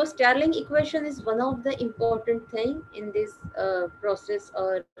 So Starling equation is one of the important thing in this process,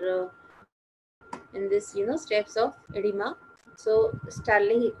 or in this steps of edema. So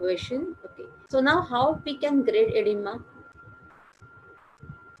Starling equation. Okay. So now how we can grade edema?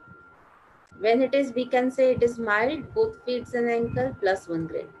 When it is, we can say it is mild, both feet and ankle plus 1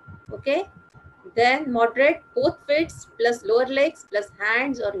 grade. Okay. Then moderate, both feet plus lower legs plus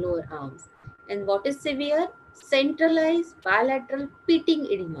hands or lower arms. And what is severe? Centralized bilateral pitting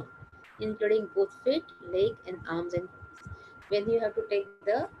edema, including both feet, leg and arms and hands. When you have to take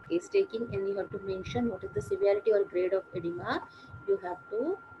the case taking and you have to mention what is the severity or grade of edema, you have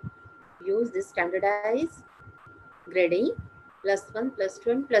to use this standardized grading +1,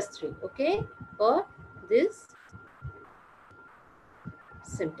 +2 and +3, okay, for this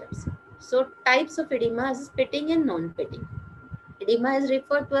symptoms. So types of edema is pitting and non-pitting. Edema is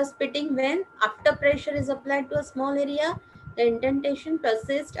referred to as pitting when after pressure is applied to a small area, the indentation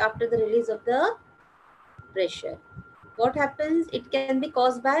persists after the release of the pressure. What happens? It can be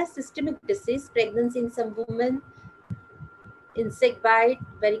caused by systemic disease, pregnancy in some women, insect bite,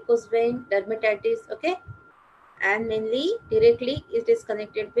 varicose vein, dermatitis, okay? And mainly directly it is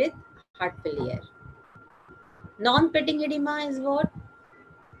connected with heart failure. Non-pitting edema is what?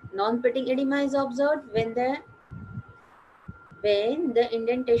 Non-pitting edema is observed when the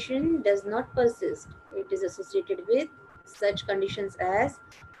indentation does not persist. It is associated with such conditions as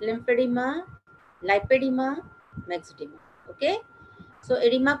lymphedema, lipedema, myxedema. Okay. So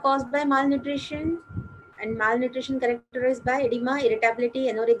edema caused by malnutrition, and malnutrition characterized by edema, irritability,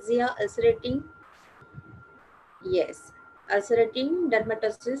 anorexia, ulcerating, yes, ulcerating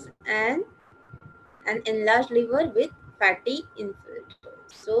dermatosis, and an enlarged liver with fatty infiltrate.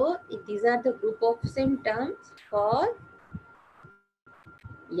 So these are the group of symptoms for,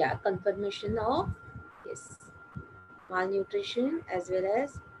 yeah, confirmation of, yes, malnutrition as well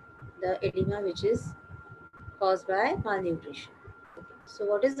as the edema which is caused by malnutrition. Okay. So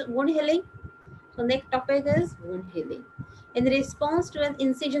what is wound healing? So next topic is wound healing. In response to an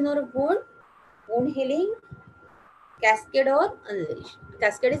incision or a wound healing cascade or unleashed.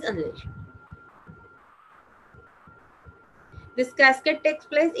 Cascade is unleashed. This cascade takes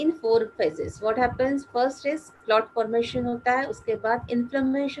place in 4 phases. What happens? First is clot formation होता है, उसके बाद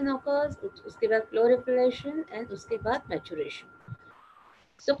inflammation occurs, उसके बाद proliferation and उसके बाद maturation.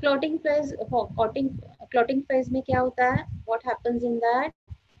 So clotting phase में क्या होता है? What happens in that?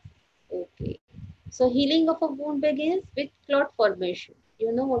 Okay. So healing of a wound begins with clot formation.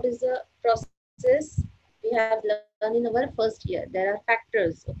 You know what is the process we have learned in our first year? There are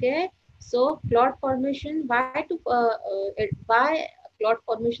factors. Okay. So clot formation. Why clot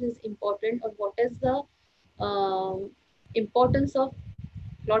formation is important, or what is the importance of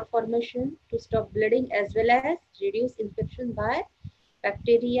clot formation? To stop bleeding as well as reduce infection by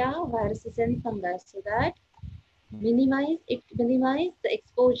bacteria, viruses, and fungi, so that minimize the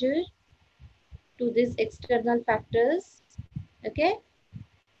exposure to these external factors. Okay,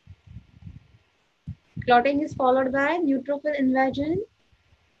 clotting is followed by neutrophil invasion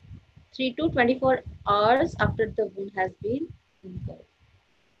 3 to 24 hours after the wound has been incurred.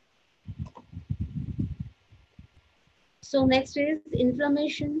 So next is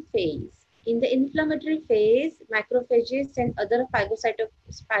inflammation phase. In the inflammatory phase, macrophages and other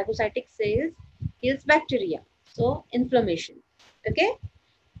phagocytic cells kills bacteria. So inflammation. Okay,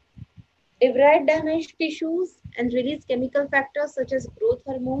 debride damaged tissues and release chemical factors such as growth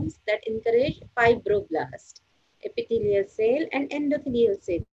hormones that encourage fibroblast, epithelial cell, and endothelial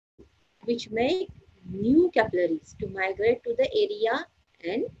cell, which make new capillaries to migrate to the area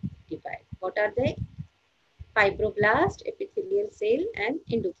and divide. What are they? Fibroblast, epithelial cell, and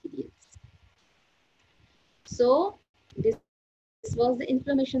endothelial. So this was the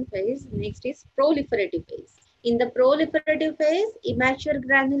inflammation phase. Next is proliferative phase. In the proliferative phase, immature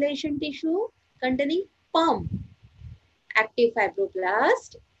granulation tissue containing PUM, active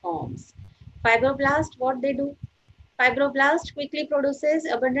fibroblast, forms. Fibroblast, what they do? Fibroblast quickly produces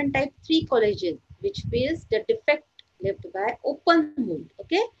abundant type 3 collagen, which fills the defect left by open wound.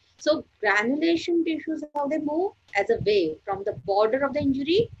 Okay, so granulation tissues, how they move? As a wave from the border of the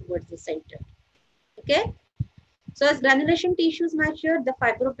injury towards the center. Okay, so as granulation tissues mature, the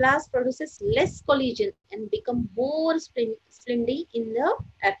fibroblast produces less collagen and become more splinty in the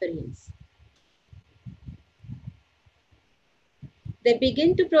appearance. They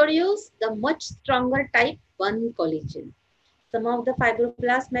begin to produce the much stronger type 1 collagen. Some of the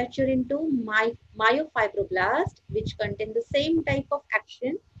fibroblasts mature into myofibroblast, which contain the same type of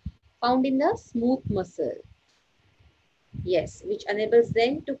action found in the smooth muscle. Yes, which enables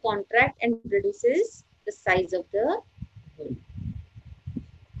them to contract and reduces the size of the wound.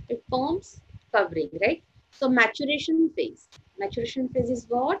 It forms covering, right? So maturation phase. Maturation phase is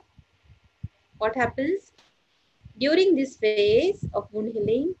what? What happens? During this phase of wound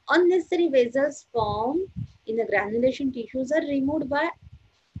healing, unnecessary vessels formed in the granulation tissues are removed by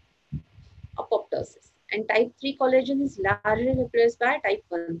apoptosis. And type 3 collagen is largely replaced by type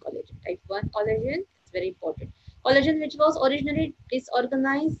 1 collagen. Type 1 collagen is very important. Collagen, which was originally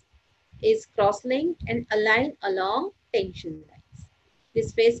disorganized, is cross-linked and aligned along tension lines.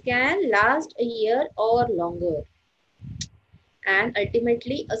 This phase can last a year or longer. And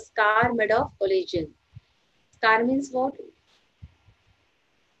ultimately, a scar made of collagen. Scar means what?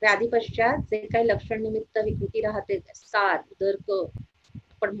 व्याधी पश्चात जे काही लक्षण निमित्त विकृती राहते, scar, उदरक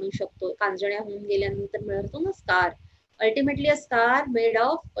आपण म्हणू शकतो, कांजण्या होऊन गेल्यानंतर मिळतो ना scar. Ultimately, a scar made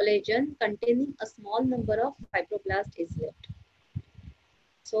of collagen containing a small number of fibroblasts is left.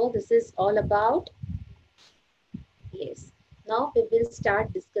 So this is all about. Yes. Now we will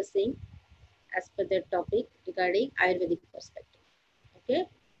start discussing as per the topic regarding Ayurvedic perspective. Okay.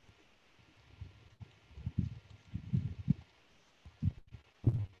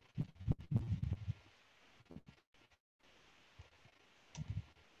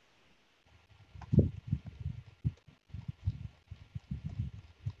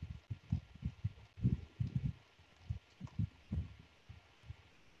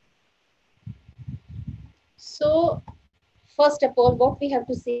 So first of all, what we have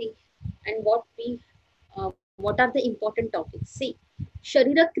to see and what are the important topics? See,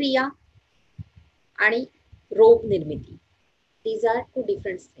 Sharira Kriya आणि रोग निर्मिती. These are two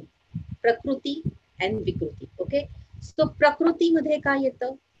different things. प्रकृती and विकृती. Okay. So प्रकृतीमध्ये काय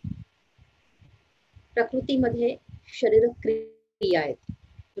येतं? प्रकृतीमध्ये शरीर क्रिया आहेत.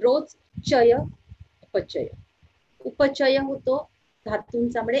 रोज चय, उपचय. उपचय होतो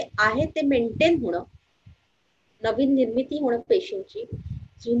धातूंचा, म्हणजे आहे ते मेंटेन होणं, नवीन निर्मिती होणं पेशींची,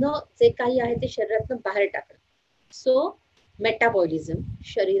 जुनं जे काही आहे ते शरीरातून बाहेर टाकणं. सो मेटाबॉलिझम,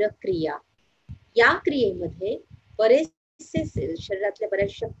 शरीर क्रिया, या क्रियेमध्ये बरेचसे सेल, शरीरातल्या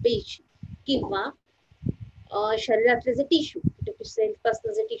बऱ्याचशा पेशी किंवा शरीरातले जे टिश्यू, सेल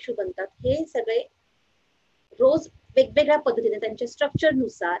पासून जे टिश्यू बनतात, हे सगळे रोज वेगवेगळ्या पद्धतीने त्यांच्या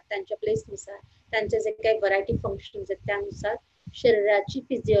स्ट्रक्चरनुसार, त्यांच्या प्लेसनुसार, त्यांचे जे काही व्हरायटी फंक्शन्स आहेत त्यानुसार शरीराची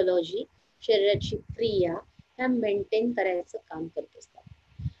फिजिओलॉजी, शरीराची क्रिया ह्या मेंटेन करायचं काम करत असतात.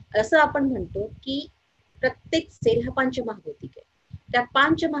 असं आपण म्हणतो की प्रत्येक सेल हा पंचमहाभौतिक आहे. त्या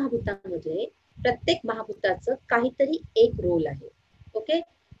पंचमहाभूतामध्ये प्रत्येक महाभूताचं काहीतरी एक रोल आहे. ओके,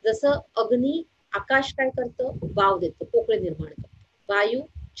 जसं अग्नी, आकाश काय करतं, वाव देतं, पोकळे निर्माण करतं. वायू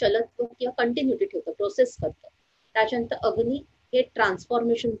चलत्व किंवा कंटिन्युटी ठेवतं, प्रोसेस करतं. त्याच्यानंतर अग्नी हे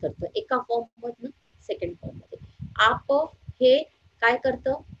ट्रान्सफॉर्मेशन करतं एका फॉर्म मधनं सेकंड फॉर्म मध्ये. आप हे काय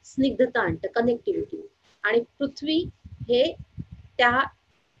करतं, स्निग्धता आणतं, कनेक्टिव्हिटी. आणि पृथ्वी हे त्या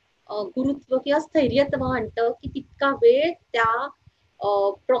गुरुत्व किंवा स्थैर्यत्व आणतं की तितका वेळ त्या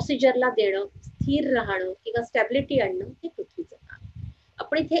प्रोसिजरला देणं, स्थिर राहणं किंवा स्टॅबिलिटी आणणं हे पृथ्वीचं काम.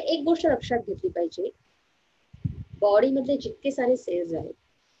 आपण इथे एक गोष्ट लक्षात घेतली पाहिजे, बॉडीमधले जितके सारे सेल्स आहेत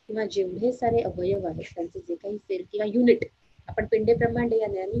किंवा जेवढे सारे अवयव आहेत त्यांचे जे काही सेल किंवा युनिट, आपण पिंडे ब्रह्मांड या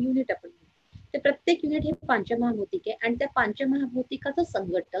नावाने युनिट आपण म्हणतो, ते प्रत्येक युनिट हे पंचमहाभौतिक आहे आणि त्या पंचमहाभौतिकाचं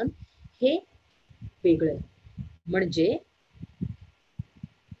संघटन हे वेगळं आहे. म्हणजे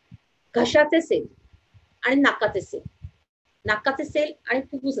घशाचे सेल आणि नाकाचे सेल, नाकाचे सेल आणि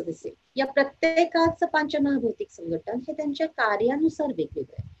फुफ्फुसाचे सेल, या प्रत्येकाचं पंचमहाभौतिक संघटन हे त्यांच्या कार्यानुसार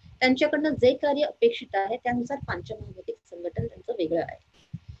वेगवेगळं आहे. त्यांच्याकडनं जे कार्य अपेक्षित आहे त्यानुसार पंचमहाभौतिक संघटन त्यांचं वेगळं आहे.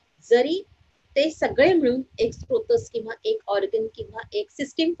 जरी ते सगळे मिळून एक स्त्रोतस किंवा एक ऑर्गन किंवा एक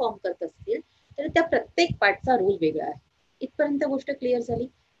सिस्टीम फॉर्म करत असतील तर त्या प्रत्येक पार्टचा रोल वेगळा आहे. इथपर्यंत गोष्ट क्लिअर झाली.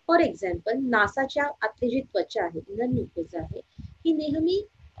 फॉर एक्झाम्पल, नासाच्या आतली जी त्वचा आहे, इनर म्युकोसा आहे, ही नेहमी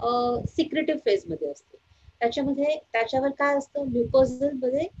सिक्रेटिव्ह फेज मध्ये असते. त्याच्यामध्ये त्याच्यावर काय असतं, म्युकोझल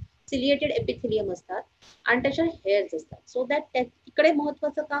मध्ये सिलिएटेड एपिथिलियम असतात आणि त्याच्यावर हेअर्स असतात. सो दॅट तिकडे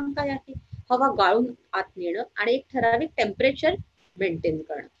महत्वाचं काम काय आहे, हवा गाळून आत नेणं आणि एक ठराविक टेम्परेचर मेंटेन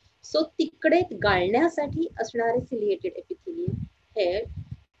करणं. सो तिकडे गाळण्यासाठी असणारे ciliated epithelium, hair,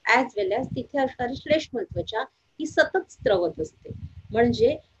 as well as तिथे असणारी श्लेष्मल त्वचा ही सतत स्त्रवत असते.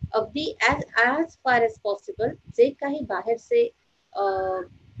 म्हणजे अगदी ऍज फार एज पॉसिबल जे काही बाहेरचे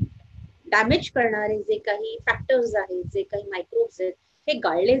डॅमेज करणारे जे काही फॅक्टर्स आहेत, जे काही मायक्रोब्स आहेत, हे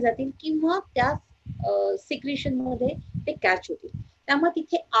गाळले जातील किंवा त्या सिक्रिशन मध्ये ते कॅच होतील. त्यामुळे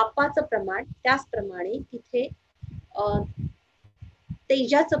तिथे आपाचं प्रमाण, त्याचप्रमाणे तिथे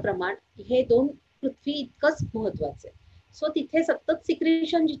तेजाचं प्रमाण, हे दोन पृथ्वी इतकंच महत्वाचं आहे. सो तिथे सतत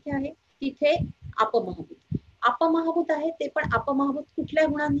सिक्रेशन जिथे आहे तिथे अपमहाभूत, अपमहाभूत आहे ते पण अपमहाभूत कुठल्या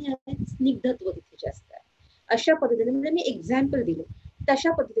गुणांनी आहे, स्निग्धत्व तिथे जास्त आहे. अशा पद्धतीने, म्हणजे मी एक्झाम्पल दिलं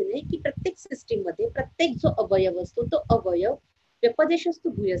तशा पद्धतीने की प्रत्येक सिस्टीम मध्ये प्रत्येक जो अवयव असतो तो अवयव व्यपदेशस्तु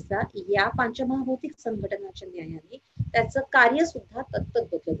भूयसा या पंचमहाभौतिक संघटनाच्या न्यायाने त्याचं कार्य सुद्धा तत्त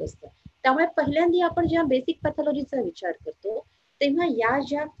बदलत असतं. त्यामुळे पहिल्यांदा आपण जेव्हा बेसिक पॅथॉलॉजीचा विचार करतो तेव्हा या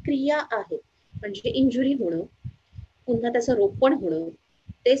ज्या क्रिया आहेत, म्हणजे इंजुरी होणं, पुन्हा त्याचं रोपण होणं,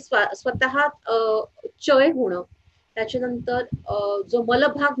 ते स्वतः क्षय होणं, त्याच्यानंतर जो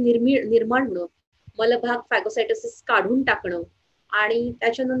मलभाग निर्माण होणं, मलभाग फॅगोसायटोसिस काढून टाकणं आणि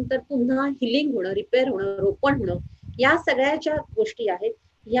त्याच्यानंतर पुन्हा हिलिंग होणं, रिपेअर होणं, रोपण होणं, या सगळ्या ज्या गोष्टी आहेत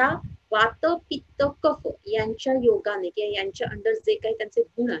ह्या वात, पित्त, कफ यांच्या योगाने किंवा यांच्या अंडर जे काही त्यांचे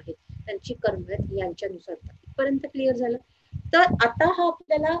गुण आहेत, त्यांची कर्म यांच्यानुसार. इथपर्यंत क्लिअर झालं. तर आता हा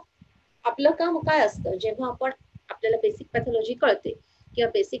आपल्याला, आपलं काम काय असतं, जेव्हा आपण आपल्याला बेसिक पॅथॉलॉजी कळते किंवा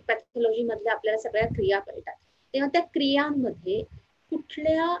बेसिक पॅथॉलॉजी मधल्या आपल्याला सगळ्या क्रिया कळतात, तेव्हा त्या क्रियांमध्ये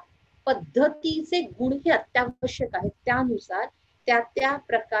कुठल्या पद्धतीचे गुण हे अत्यावश्यक आहेत, त्यानुसार त्या त्या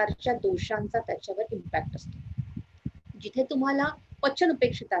प्रकारच्या दोषांचा त्याच्यावर इम्पॅक्ट असतो. जिथे तुम्हाला पचन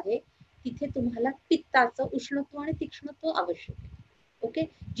अपेक्षित आहे तिथे तुम्हाला पित्ताचं उष्णत्व आणि तीक्ष्णत्व आवश्यक आहे. ओके,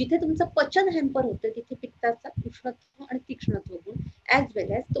 जिथे तुमचं पचन हॅम्पर होतं तिथे पित्ताचा उष्णत्व आणि तीक्ष्णत्व गुण, ऍज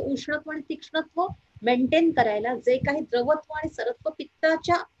वेल ऍज तो उष्णत्व आणि तीक्ष्णत्व मेंटेन करायला जे काही द्रवत्व आणि सरत्व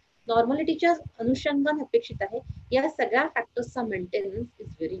पित्ताच्या नॉर्मॅलिटीच्या अनुषंगाने अपेक्षित आहे, या सगळ्या फॅक्टर्सचा मेंटेनन्स इज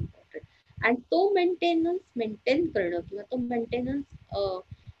व्हेरी इम्पॉर्टंट. आणि तो मेंटेनन्स मेंटेन करणं किंवा तो मेंटेनन्स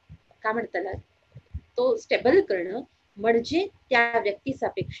काय म्हणतात तो स्टेबल करणं म्हणजे त्या व्यक्ती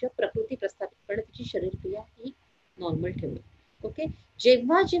सापेक्ष प्रकृती प्रस्थापित करणं, तिची शरीरक्रिया ही नॉर्मल ठेवणं. ओके,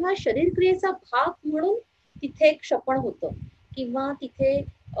 जेव्हा जेव्हा शरीरक्रियेचा भाग म्हणून तिथे क्षपण होतं किंवा तिथे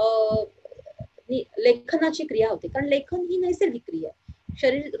लेखनाची क्रिया होते, कारण लेखन ही नैसर्गिक क्रिया आहे.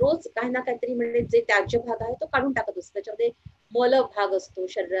 शरीर रोज काही ना काहीतरी, म्हणजे जे त्याज्य भाग आहे तो काढून टाकत असतो. त्याच्यामध्ये मल भाग असतो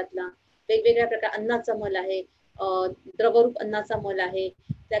शरीरातला, वेगवेगळ्या प्रकार, अन्नाचा मल आहे, द्रवरूप अन्नाचा मल आहे,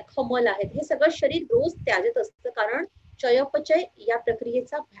 त्या खमल आहेत, हे सगळं शरीर रोज त्याजत असतं, कारण चयापचय या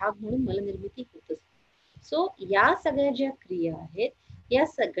प्रक्रियेचा भाग म्हणून मलनिर्मिती होत असते. सो या सगळ्या ज्या क्रिया आहेत, या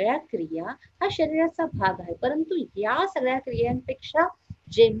सगळ्या क्रिया हा शरीराचा भाग आहे. परंतु या सगळ्या क्रियांपेक्षा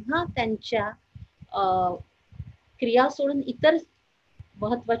जेव्हा त्यांच्या क्रिया सोडून इतर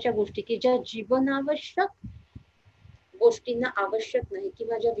महत्वाच्या गोष्टी की ज्या जीवनावश्यक गोष्टींना आवश्यक नाही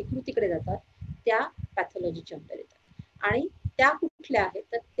किंवा ज्या विकृतीकडे जातात त्या पॅथॉलॉजीच्या अंतर येतात. आणि त्या कुठल्या आहेत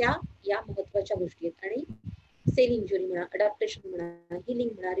तर त्या या महत्वाच्या गोष्टी आहेत. आणि सेल इंजुरी म्हणा, अडॅप्टेशन म्हणा, हिलिंग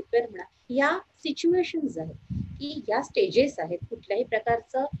म्हणा, रिपेअर म्हणा, या सिच्युएशन्स आहेत की या स्टेजेस आहेत. कुठल्याही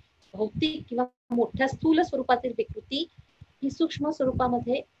प्रकारचं भौतिक किंवा मोठ्या स्थूल स्वरूपातील विकृती ही सूक्ष्म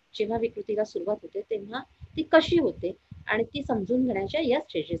स्वरूपामध्ये जेव्हा विकृतीला सुरुवात होते तेव्हा ती कशी होते आणि ती समजून घेण्याच्या या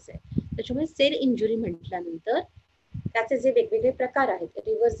स्टेजेस आहेत. त्याच्यामुळे सेल इंजुरी म्हटल्यानंतर त्याचे जे वेगवेगळे प्रकार आहेत,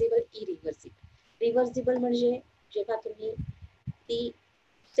 रिव्हर्सिबल, इरिव्हर्सिबल. रिव्हर्सिबल म्हणजे जेव्हा तुम्ही ती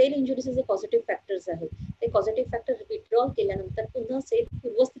सेल इंजुरीचे जे पॉझिटिव्ह फॅक्टर्स आहेत ते पॉझिटिव्ह फॅक्टर विथड्रॉल केल्यानंतर पुन्हा सेल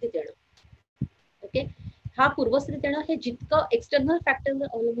पूर्वस्थितीत येणं. ओके, हा पूर्वस्थितीत येणं हे जितकं एक्सटर्नल फॅक्टरवर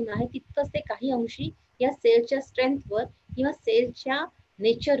अवलंबून आहे तितकंच ते काही अंशी या सेलच्या स्ट्रेंथवर किंवा सेलच्या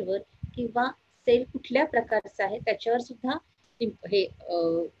नेचरवर किंवा सेल कुठल्या प्रकारचा आहे त्याच्यावर सुद्धा हे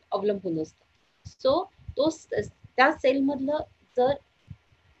अवलंबून असतं. सो तो त्या सेलमधलं जर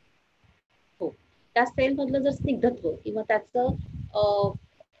हो त्या सेलमधलं जर स्निग्धत्व किंवा त्याचा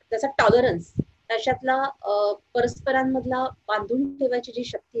टॉलरन्स, त्याच्यातला परस्परांमधला बांधून ठेवायची जी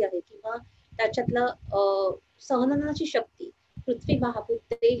शक्ती आहे किंवा त्याच्यातला सहननाची शक्ती, पृथ्वी महाभूत,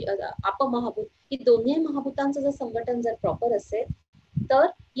 तेज, आप महाभूत, ही दोन्ही महाभूतांचं जर संघटन जर प्रॉपर असेल तर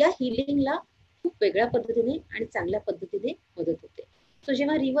या हिलिंगला खूप वेगळ्या पद्धतीने आणि चांगल्या पद्धतीने मदत होते. सो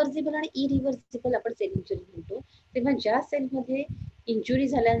जेव्हा रिव्हर्सिबल आणि इरिव्हर्सिबल आपण सेल इंजुरी म्हणतो तेव्हा ज्या सेलमध्ये इंजुरी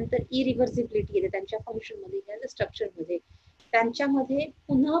झाल्यानंतर इरिव्हर्सिबिलिटी येते त्यांच्या फंक्शनमध्ये किंवा स्ट्रक्चरमध्ये, त्यांच्यामध्ये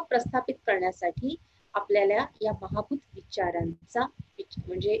पुन्हा प्रस्थापित करण्यासाठी आपल्याला या महाभूत विचारांचा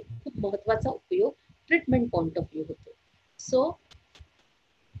म्हणजे खूप महत्वाचा उपयोग ट्रीटमेंट पॉइंट ऑफ व्ह्यू होतो. सो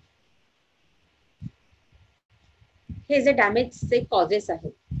हे जे डॅमेजचे कॉजेस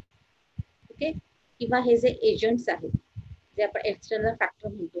आहेत, ओके, किंवा हे जे एजंट्स आहेत जे आपण एक्सटर्नल फॅक्टर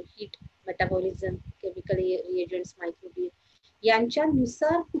म्हणतो, heat, metabolism, chemical reagents, microbial,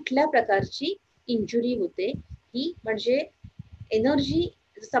 यांच्यानुसार कुठल्या प्रकारची इंजुरी होते ही म्हणजे एनर्जी,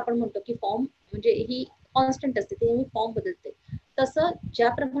 जसं आपण म्हणतो की फॉर्म म्हणजे ही कॉन्स्टंट असते, ते नेहमी फॉर्म बदलते. तसं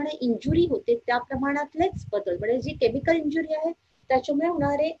ज्याप्रमाणे इंजुरी होते त्या प्रमाणातलेच बदल म्हणजे जी केमिकल इंजुरी आहे त्याच्यामुळे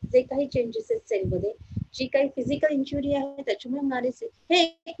होणारे जे काही चेंजेस आहेत सेलमध्ये, जी काही फिजिकल इंजुरी आहे त्याच्यामुळे होणारे हे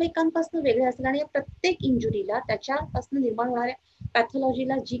एकमेकांपासून वेगळे असतात. आणि प्रत्येक इंजुरीला त्याच्यापासून निर्माण होणाऱ्या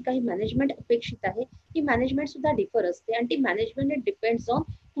पॅथॉलॉजीला जी काही मॅनेजमेंट अपेक्षित आहे ती मॅनेजमेंट सुद्धा डिफर असते. आणि ती मॅनेजमेंट डिपेंड्स ऑन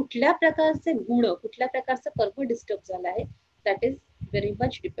कुठल्या प्रकारचे गुण, कुठल्या प्रकारचं कर्म डिस्टर्ब झालं आहे. That is very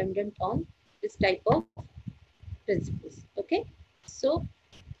much dependent on this type of principles. Okay, सो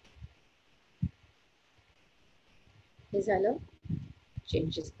हे झालं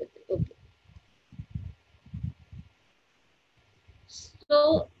चेंजेस बद्दल. ओके,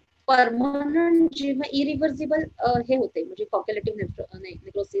 सो परमनंट जेव्हा इरिव्हर्सिबल हे होते म्हणजे कॉक्युलेटिव्ह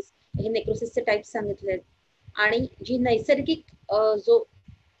नेक्रोसिस, हे नेक्रोसिसचे टाइप सांगितले. आणि जी नैसर्गिक जो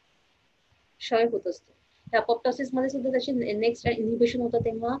क्षय होत असतो त्या अपोप्टोसिस मध्ये सुद्धा त्याची नेक्स्ट इन्हिबिशन होतं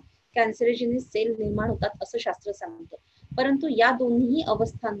तेव्हा कॅन्सरिजिनस सेल निर्माण होतात असं शास्त्र सांगतं. परंतु या दोन्ही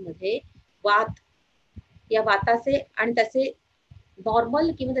अवस्थांमध्ये वात, या वाताचे आणि त्याचे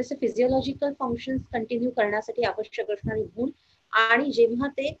नॉर्मल किंवा त्याचे फिजिओलॉजिकल फंक्शन्स कंटिन्यू करण्यासाठी आवश्यक असणारे गुण, आणि जेव्हा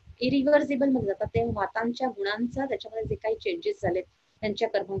ते इरिव्हर्सिबल मध्ये जातात तेव्हा वातांच्या गुणांचा त्याच्यामध्ये जे काही चेंजेस झालेत त्यांच्या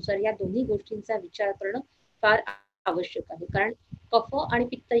कर्मानुसार या दोन्ही गोष्टींचा विचार करणं फार आवश्यक आहे. कारण कफ आणि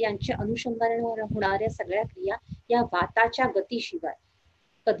पित्त यांच्या अनुषंगाने होणाऱ्या सगळ्या क्रिया या वाताच्या गतीशिवाय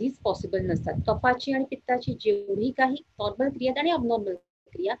कधीच पॉसिबल नसतात. कफाची आणि पित्ताची जेवढी काही नॉर्मल क्रिया आणि अबनॉर्मल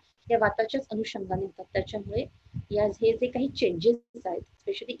क्रिया या वाताच्याच अनुषंगाने होतात. त्याच्यामुळे या हे जे काही चेंजेस आहेत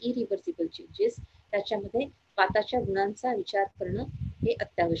स्पेशली इरिव्हर्सिबल चेंजेस त्याच्यामध्ये वाताच्या गुणांचा विचार करणं हे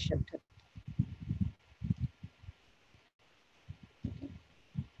अत्यावश्यक ठरतं.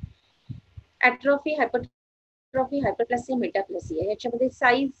 ऍट्रॉफी, हायपरट्रॉफी, हायपरप्लासिया, मेटाप्लासिया याच्यामध्ये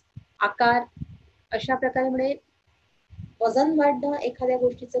साईज, आकार अशा प्रकारे वजन वाढणं एखाद्या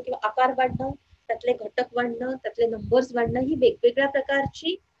गोष्टीचं किंवा आकार वाढणं, त्यातले घटक वाढणं, त्यातले नंबर्स वाढणं, ही वेगवेगळ्या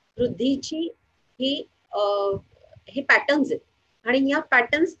प्रकारची वृद्धीची ही हे पॅटर्न्स आहेत. आणि या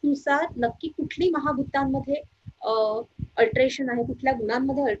पॅटर्न्स नुसार नक्की कुठली महाभूतांमध्ये अल्ट्रेशन आहे, कुठल्या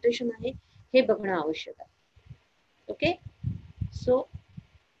गुणांमध्ये अल्ट्रेशन आहे हे बघणं आवश्यक आहे. ओके, सो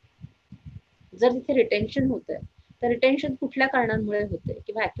जर तिथे रिटेन्शन होतंय तर रिटेन्शन कुठल्या कारणांमुळे होते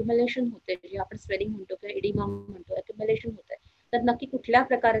किंवा अक्युमुलेशन होते, जे आपण स्वेलिंग म्हणतो किंवा एडिमा म्हणतो, अक्युमुलेशन होतंय तर नक्की कुठल्या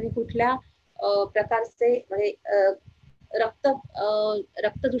प्रकारे, कुठल्या प्रकारचे म्हणजे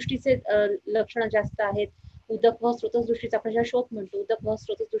रक्तदृष्टीचे लक्षणं जास्त आहेत, उदक व स्रोतदृष्टीचा आपण ज्या शोध म्हणतो उदक व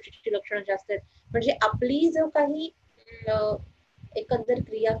स्रोतदृष्टीची लक्षणं जास्त आहेत. म्हणजे आपली जो काही एकंदर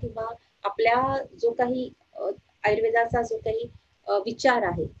क्रिया किंवा आपल्या जो काही आयुर्वेदाचा जो काही विचार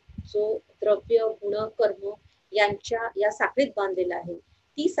आहे, जो द्रव्य, गुण, कर्म यांच्या या साखळीत बांधलेला आहे,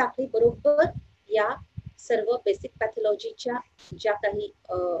 ती साखळी बरोबर या सर्व बेसिक पॅथॉलॉजीच्या ज्या काही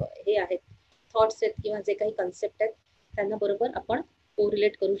हे आहेत थॉट्स आहेत किंवा जे काही कन्सेप्ट आहेत त्यांना बरोबर आपण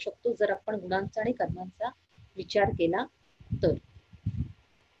कोरिलेट करू शकतो जर आपण गुणांचा आणि कर्मांचा विचार केला तर.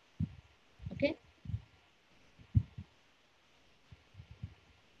 Okay,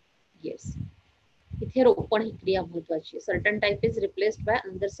 yes. इथे रोपण ही क्रिया महत्वाची. Certain type is replaced by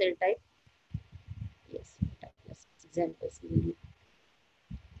another cell type. Yes, examples.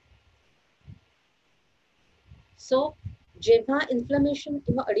 सो जेव्हा इन्फ्लमेशन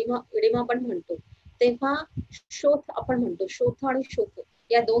किंवा एडिमा आपण म्हणतो तेव्हा शोथ आपण म्हणतो. शोथ आणि शोथ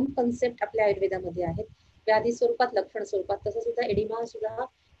या दोन कन्सेप्ट आपल्या आयुर्वेदामध्ये आहेत, व्याधी स्वरूपात, लक्षण स्वरूपात. तसं सुद्धा एडिमा सुद्धा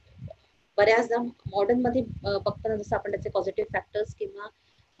बऱ्याचदा मॉडर्न मध्ये बघताना जसं आपण त्याचे पॉझिटिव्ह फॅक्टर्स किंवा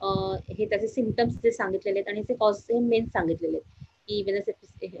हे त्याचे सिम्पटम्स जे सांगितलेले आहेत आणि ते कॉज मेन सांगितलेले आहेत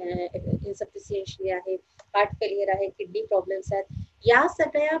की इन्सफिशियन्सी आहे, हार्ट फेलियर आहे, किडनी प्रॉब्लेम्स आहेत. या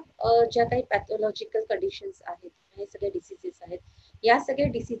सगळ्या ज्या काही पॅथॉलॉजिकल कंडिशन्स आहेत, हे सगळे डिसीजेस आहेत, या सगळ्या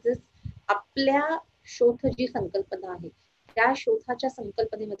डिसीजेस आपल्या शोथ जी संकल्पना आहे त्या शोथाच्या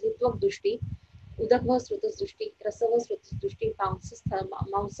संकल्पनेमधली त्वकदृष्टी, उदक व स्रोतसदृष्टी, रस व स्रोतसदृष्टी,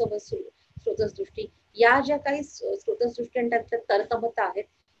 मांस व स्रोतसदृष्टी, या ज्या काही स्रोतसदृष्टी आणि त्याच्या तरतमता आहेत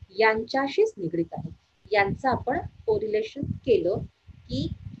यांच्याशीच निगडीत आहे. यांचं आपण कोरिलेशन केलं की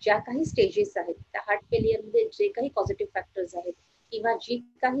ज्या काही स्टेजेस आहेत त्या हार्ट फेलियर मध्ये जे काही पॉझिटिव्ह फॅक्टर्स आहेत किंवा जी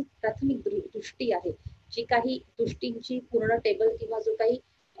काही प्राथमिक दृष्टी आहे, जी काही दृष्टींची पूर्ण टेबल किंवा जो काही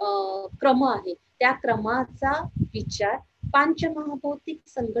क्रम आहे त्या क्रमाचा विचार पंचमहाभौतिक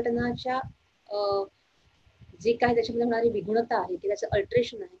संघटनाच्या जे काही त्याच्यामध्ये होणारी विगुणता आहे की त्याचं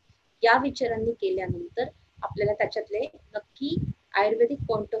अल्ट्रेशन आहे या विचारांनी केल्यानंतर आपल्याला त्याच्यातले नक्की आयुर्वेदिक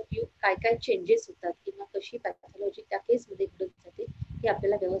पॉइंट ऑफ व्ह्यू काय काय चेंजेस होतात किंवा कशी पॅथॉलॉजी त्या केसमध्ये घडत जाते हे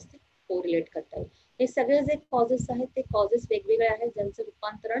आपल्याला व्यवस्थित कोरिलेट करता येईल. हे सगळे जे कॉजेस आहेत ते कॉजेस वेगवेगळे आहेत ज्यांचं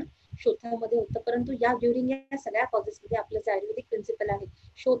रूपांतरण शोथामध्ये होतं, परंतु या ड्युरिंग या सगळ्या कॉजेसमध्ये आपलं जे आयुर्वेदिक प्रिन्सिपल आहे,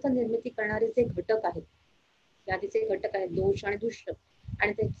 शोथ निर्मिती करणारे जे घटक आहेत, व्याधीचे घटक आहेत, दोष आणि दुष्ट,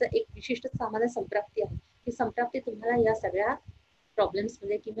 आणि त्याचं एक विशिष्ट सामान्य संप्राप्ती आहे. ही संप्राप्ती तुम्हाला या सगळ्या प्रॉब्लेम्स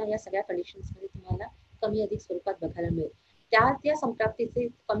मध्ये किंवा या सगळ्या कंडिशन्स मध्ये तुम्हाला कमी अधिक स्वरूपात बघायला मिळेल. त्या संप्राप्तीचे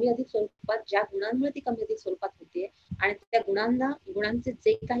कमी अधिक स्वरूपात ज्या गुणांमुळे ती कमी अधिक स्वरूपात होते आणि त्या गुणांचे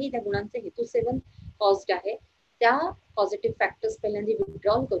जे काही त्या गुणांचे हेतुसेवन कॉज्ड आहे त्या पॉझिटिव्ह फॅक्टर्स पहिल्यांदा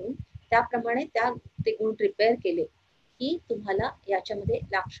विड्रॉल करून त्याप्रमाणे ते गुण प्रिपेअर केले की तुम्हाला याच्यामध्ये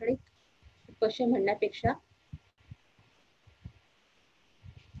लाक्षणिक उपशम म्हणण्यापेक्षा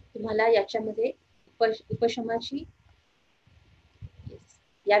तुम्हाला याच्यामध्ये उपशमाची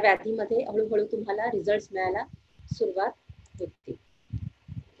या व्याधीमध्ये हळूहळू तुम्हाला रिझल्ट मिळायला सुरुवात होते.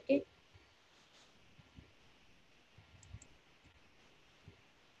 Okay,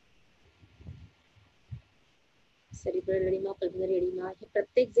 cerebral oedema, pulmonary oedema, हे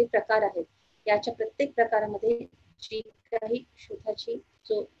प्रत्येक जे प्रकार आहेत याच्या प्रत्येक प्रकारामध्ये जी काही शोथाची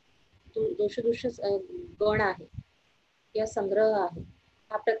जो दोषदुष्य गण आहे या संग्रह आहे,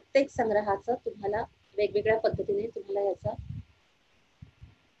 हा प्रत्येक संग्रहाचा तुम्हाला वेगवेगळ्या पद्धतीने तुम्हाला याचा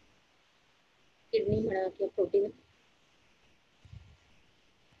किडनी म्हणा किंवा प्रोटीन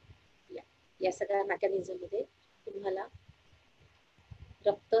या सगळ्या मेकॅनिझम मध्ये तुम्हाला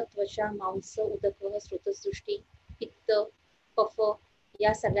रक्त, त्वचा, मांस, उदक व स्रोतसदृष्टी, पित्त, कफ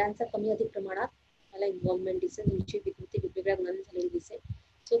या सगळ्यांचा कमी अधिक प्रमाणात मला इन्व्हॉल्वमेंट दिसेल, तुमची विकृती वेगवेगळ्या गुणांनी झालेली दिसेल.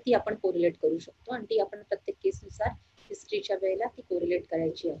 सो ती आपण कोरिलेट करू शकतो आणि ती आपण प्रत्येक केसनुसार हिस्ट्रीच्या वेळेला ती कोरिलेट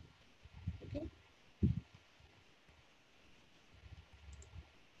करायची आहे. ओके,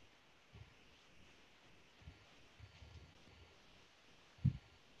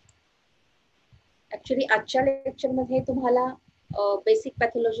 ऍक्च्युली आजच्या लेक्चरमध्ये तुम्हाला बेसिक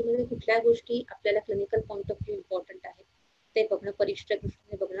पॅथॉलॉजीमध्ये कुठल्या गोष्टी आपल्याला clinical point of view important आहे ते बघणं, परीक्षेच्या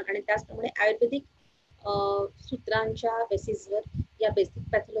दृष्टीने बघणं आणि त्याचप्रमाणे आयुर्वेदिक सूत्रांच्या बेसिसवर या बेसिक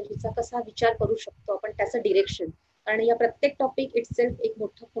पॅथॉलॉजीचा कसा विचार करू शकतो आपण, त्याचं डिरेक्शन. कारण या प्रत्येक टॉपिक इटसेल्फ एक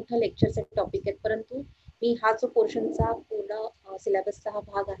मोठा लेक्चरचा टॉपिक आहे, परंतु मी हा जो पोर्शनचा पूर्ण सिलेबसचा हा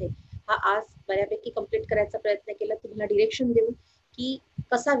भाग आहे हा आज बऱ्यापैकी कम्प्लीट करायचा प्रयत्न केला, तुम्हाला डिरेक्शन देऊन की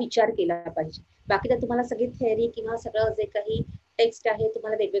कसा विचार केला पाहिजे. बाकी तर तुम्हाला सगळी थेअरी किंवा सगळं जे काही टेक्स्ट आहे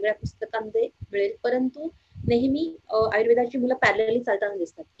तुम्हाला वेगवेगळ्या पुस्तकांमध्ये मिळेल, परंतु नेहमी आयुर्वेदाची मुलं पॅरलली चालताना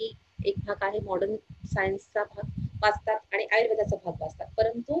दिसतात की एक भाग आहे मॉडर्न सायन्सचा भाग वाचतात आणि आयुर्वेदाचा भाग वाचतात,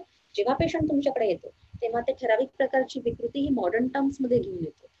 परंतु जेव्हा पेशंट तुमच्याकडे येतो तेव्हा ते ठराविक प्रकारची विकृती ही मॉडर्न टर्म्स मध्ये घेऊन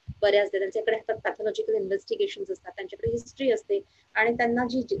येतो. बऱ्याचदा त्यांच्याकडे हातात पॅथॉलॉजिकल इन्व्हेस्टिगेशन असतात, त्यांच्याकडे हिस्ट्री असते आणि त्यांना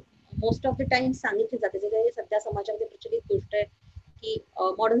जी मोस्ट ऑफ द टाइम सांगितली जाते, जे काही सध्या समाजामध्ये प्रचलित गोष्ट आहे की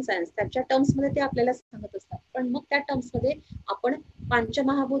मॉडर्न सायन्स त्याच्या टर्म्स मध्ये ते आपल्याला सांगत असतात, पण मग त्या टर्म्स मध्ये आपण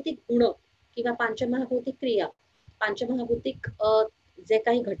पंचमहाभौतिक गुण किंवा पंचमहाभौतिक क्रिया, पंचमहाभौतिक जे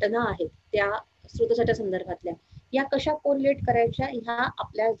काही घटना आहेत त्या स्रोतसाच्या संदर्भातल्या या कशा कोरिलेट करायच्या ह्या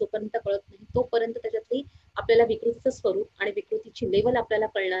आपल्या जोपर्यंत कळत नाही तोपर्यंत त्याच्यातली आपल्याला विकृतीचं स्वरूप आणि विकृतीची लेवल आपल्याला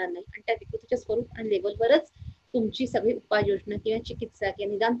कळणार नाही आणि त्या विकृतीच्या स्वरूप आणि लेवलवरच तुमची सगळी उपाययोजना किंवा चिकित्सा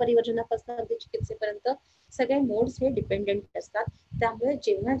किंवा निदान परिवर्जनापासून अगदी चिकित्सेपर्यंत सगळे मोड्स हे डिपेंडेंट असतात. त्यामुळे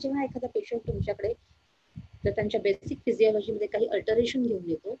जेव्हा जेव्हा एखादा पेशंट तुमच्याकडे तर त्यांच्या बेसिक फिजिओलॉजीमध्ये काही अल्टरेशन घेऊन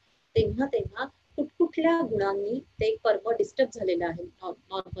येतो तेव्हा तेव्हा कुठकुठल्या गुणांनी ते कर्म डिस्टर्ब झालेलं आहे.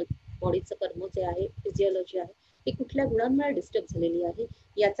 नॉर्मल बॉडीचं कर्म जे आहे फिजिओलॉजी आहे ती कुठल्या गुणांमुळे डिस्टर्ब झालेली आहे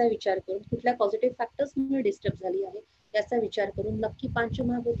याचा विचार करून कुठल्या पॉझिटिव्ह फॅक्टर्समुळे डिस्टर्ब झाली आहे याचा विचार करून नक्की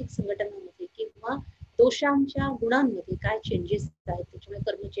पांचमहाभौतिक संघटनांमध्ये किंवा दोषांच्या गुणांमध्ये काय चेंजेस आहेत त्याच्यामुळे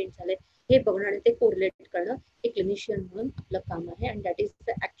कर्म चेंज झाले हे बघणं आणि ते कोरिलेट करणं हे क्लिनिशियन म्हणून आपलं काम आहे and that is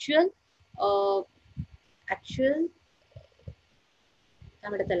the actual काय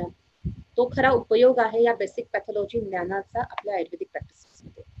म्हणतात त्याला तो खरा उपयोग आहे या बेसिक पॅथॉलॉजी ज्ञानाचा आपल्या Ayurvedic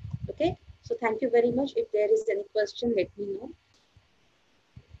प्रॅक्टिसेसमध्ये. Okay, so thank you very much. If there is any question let me know.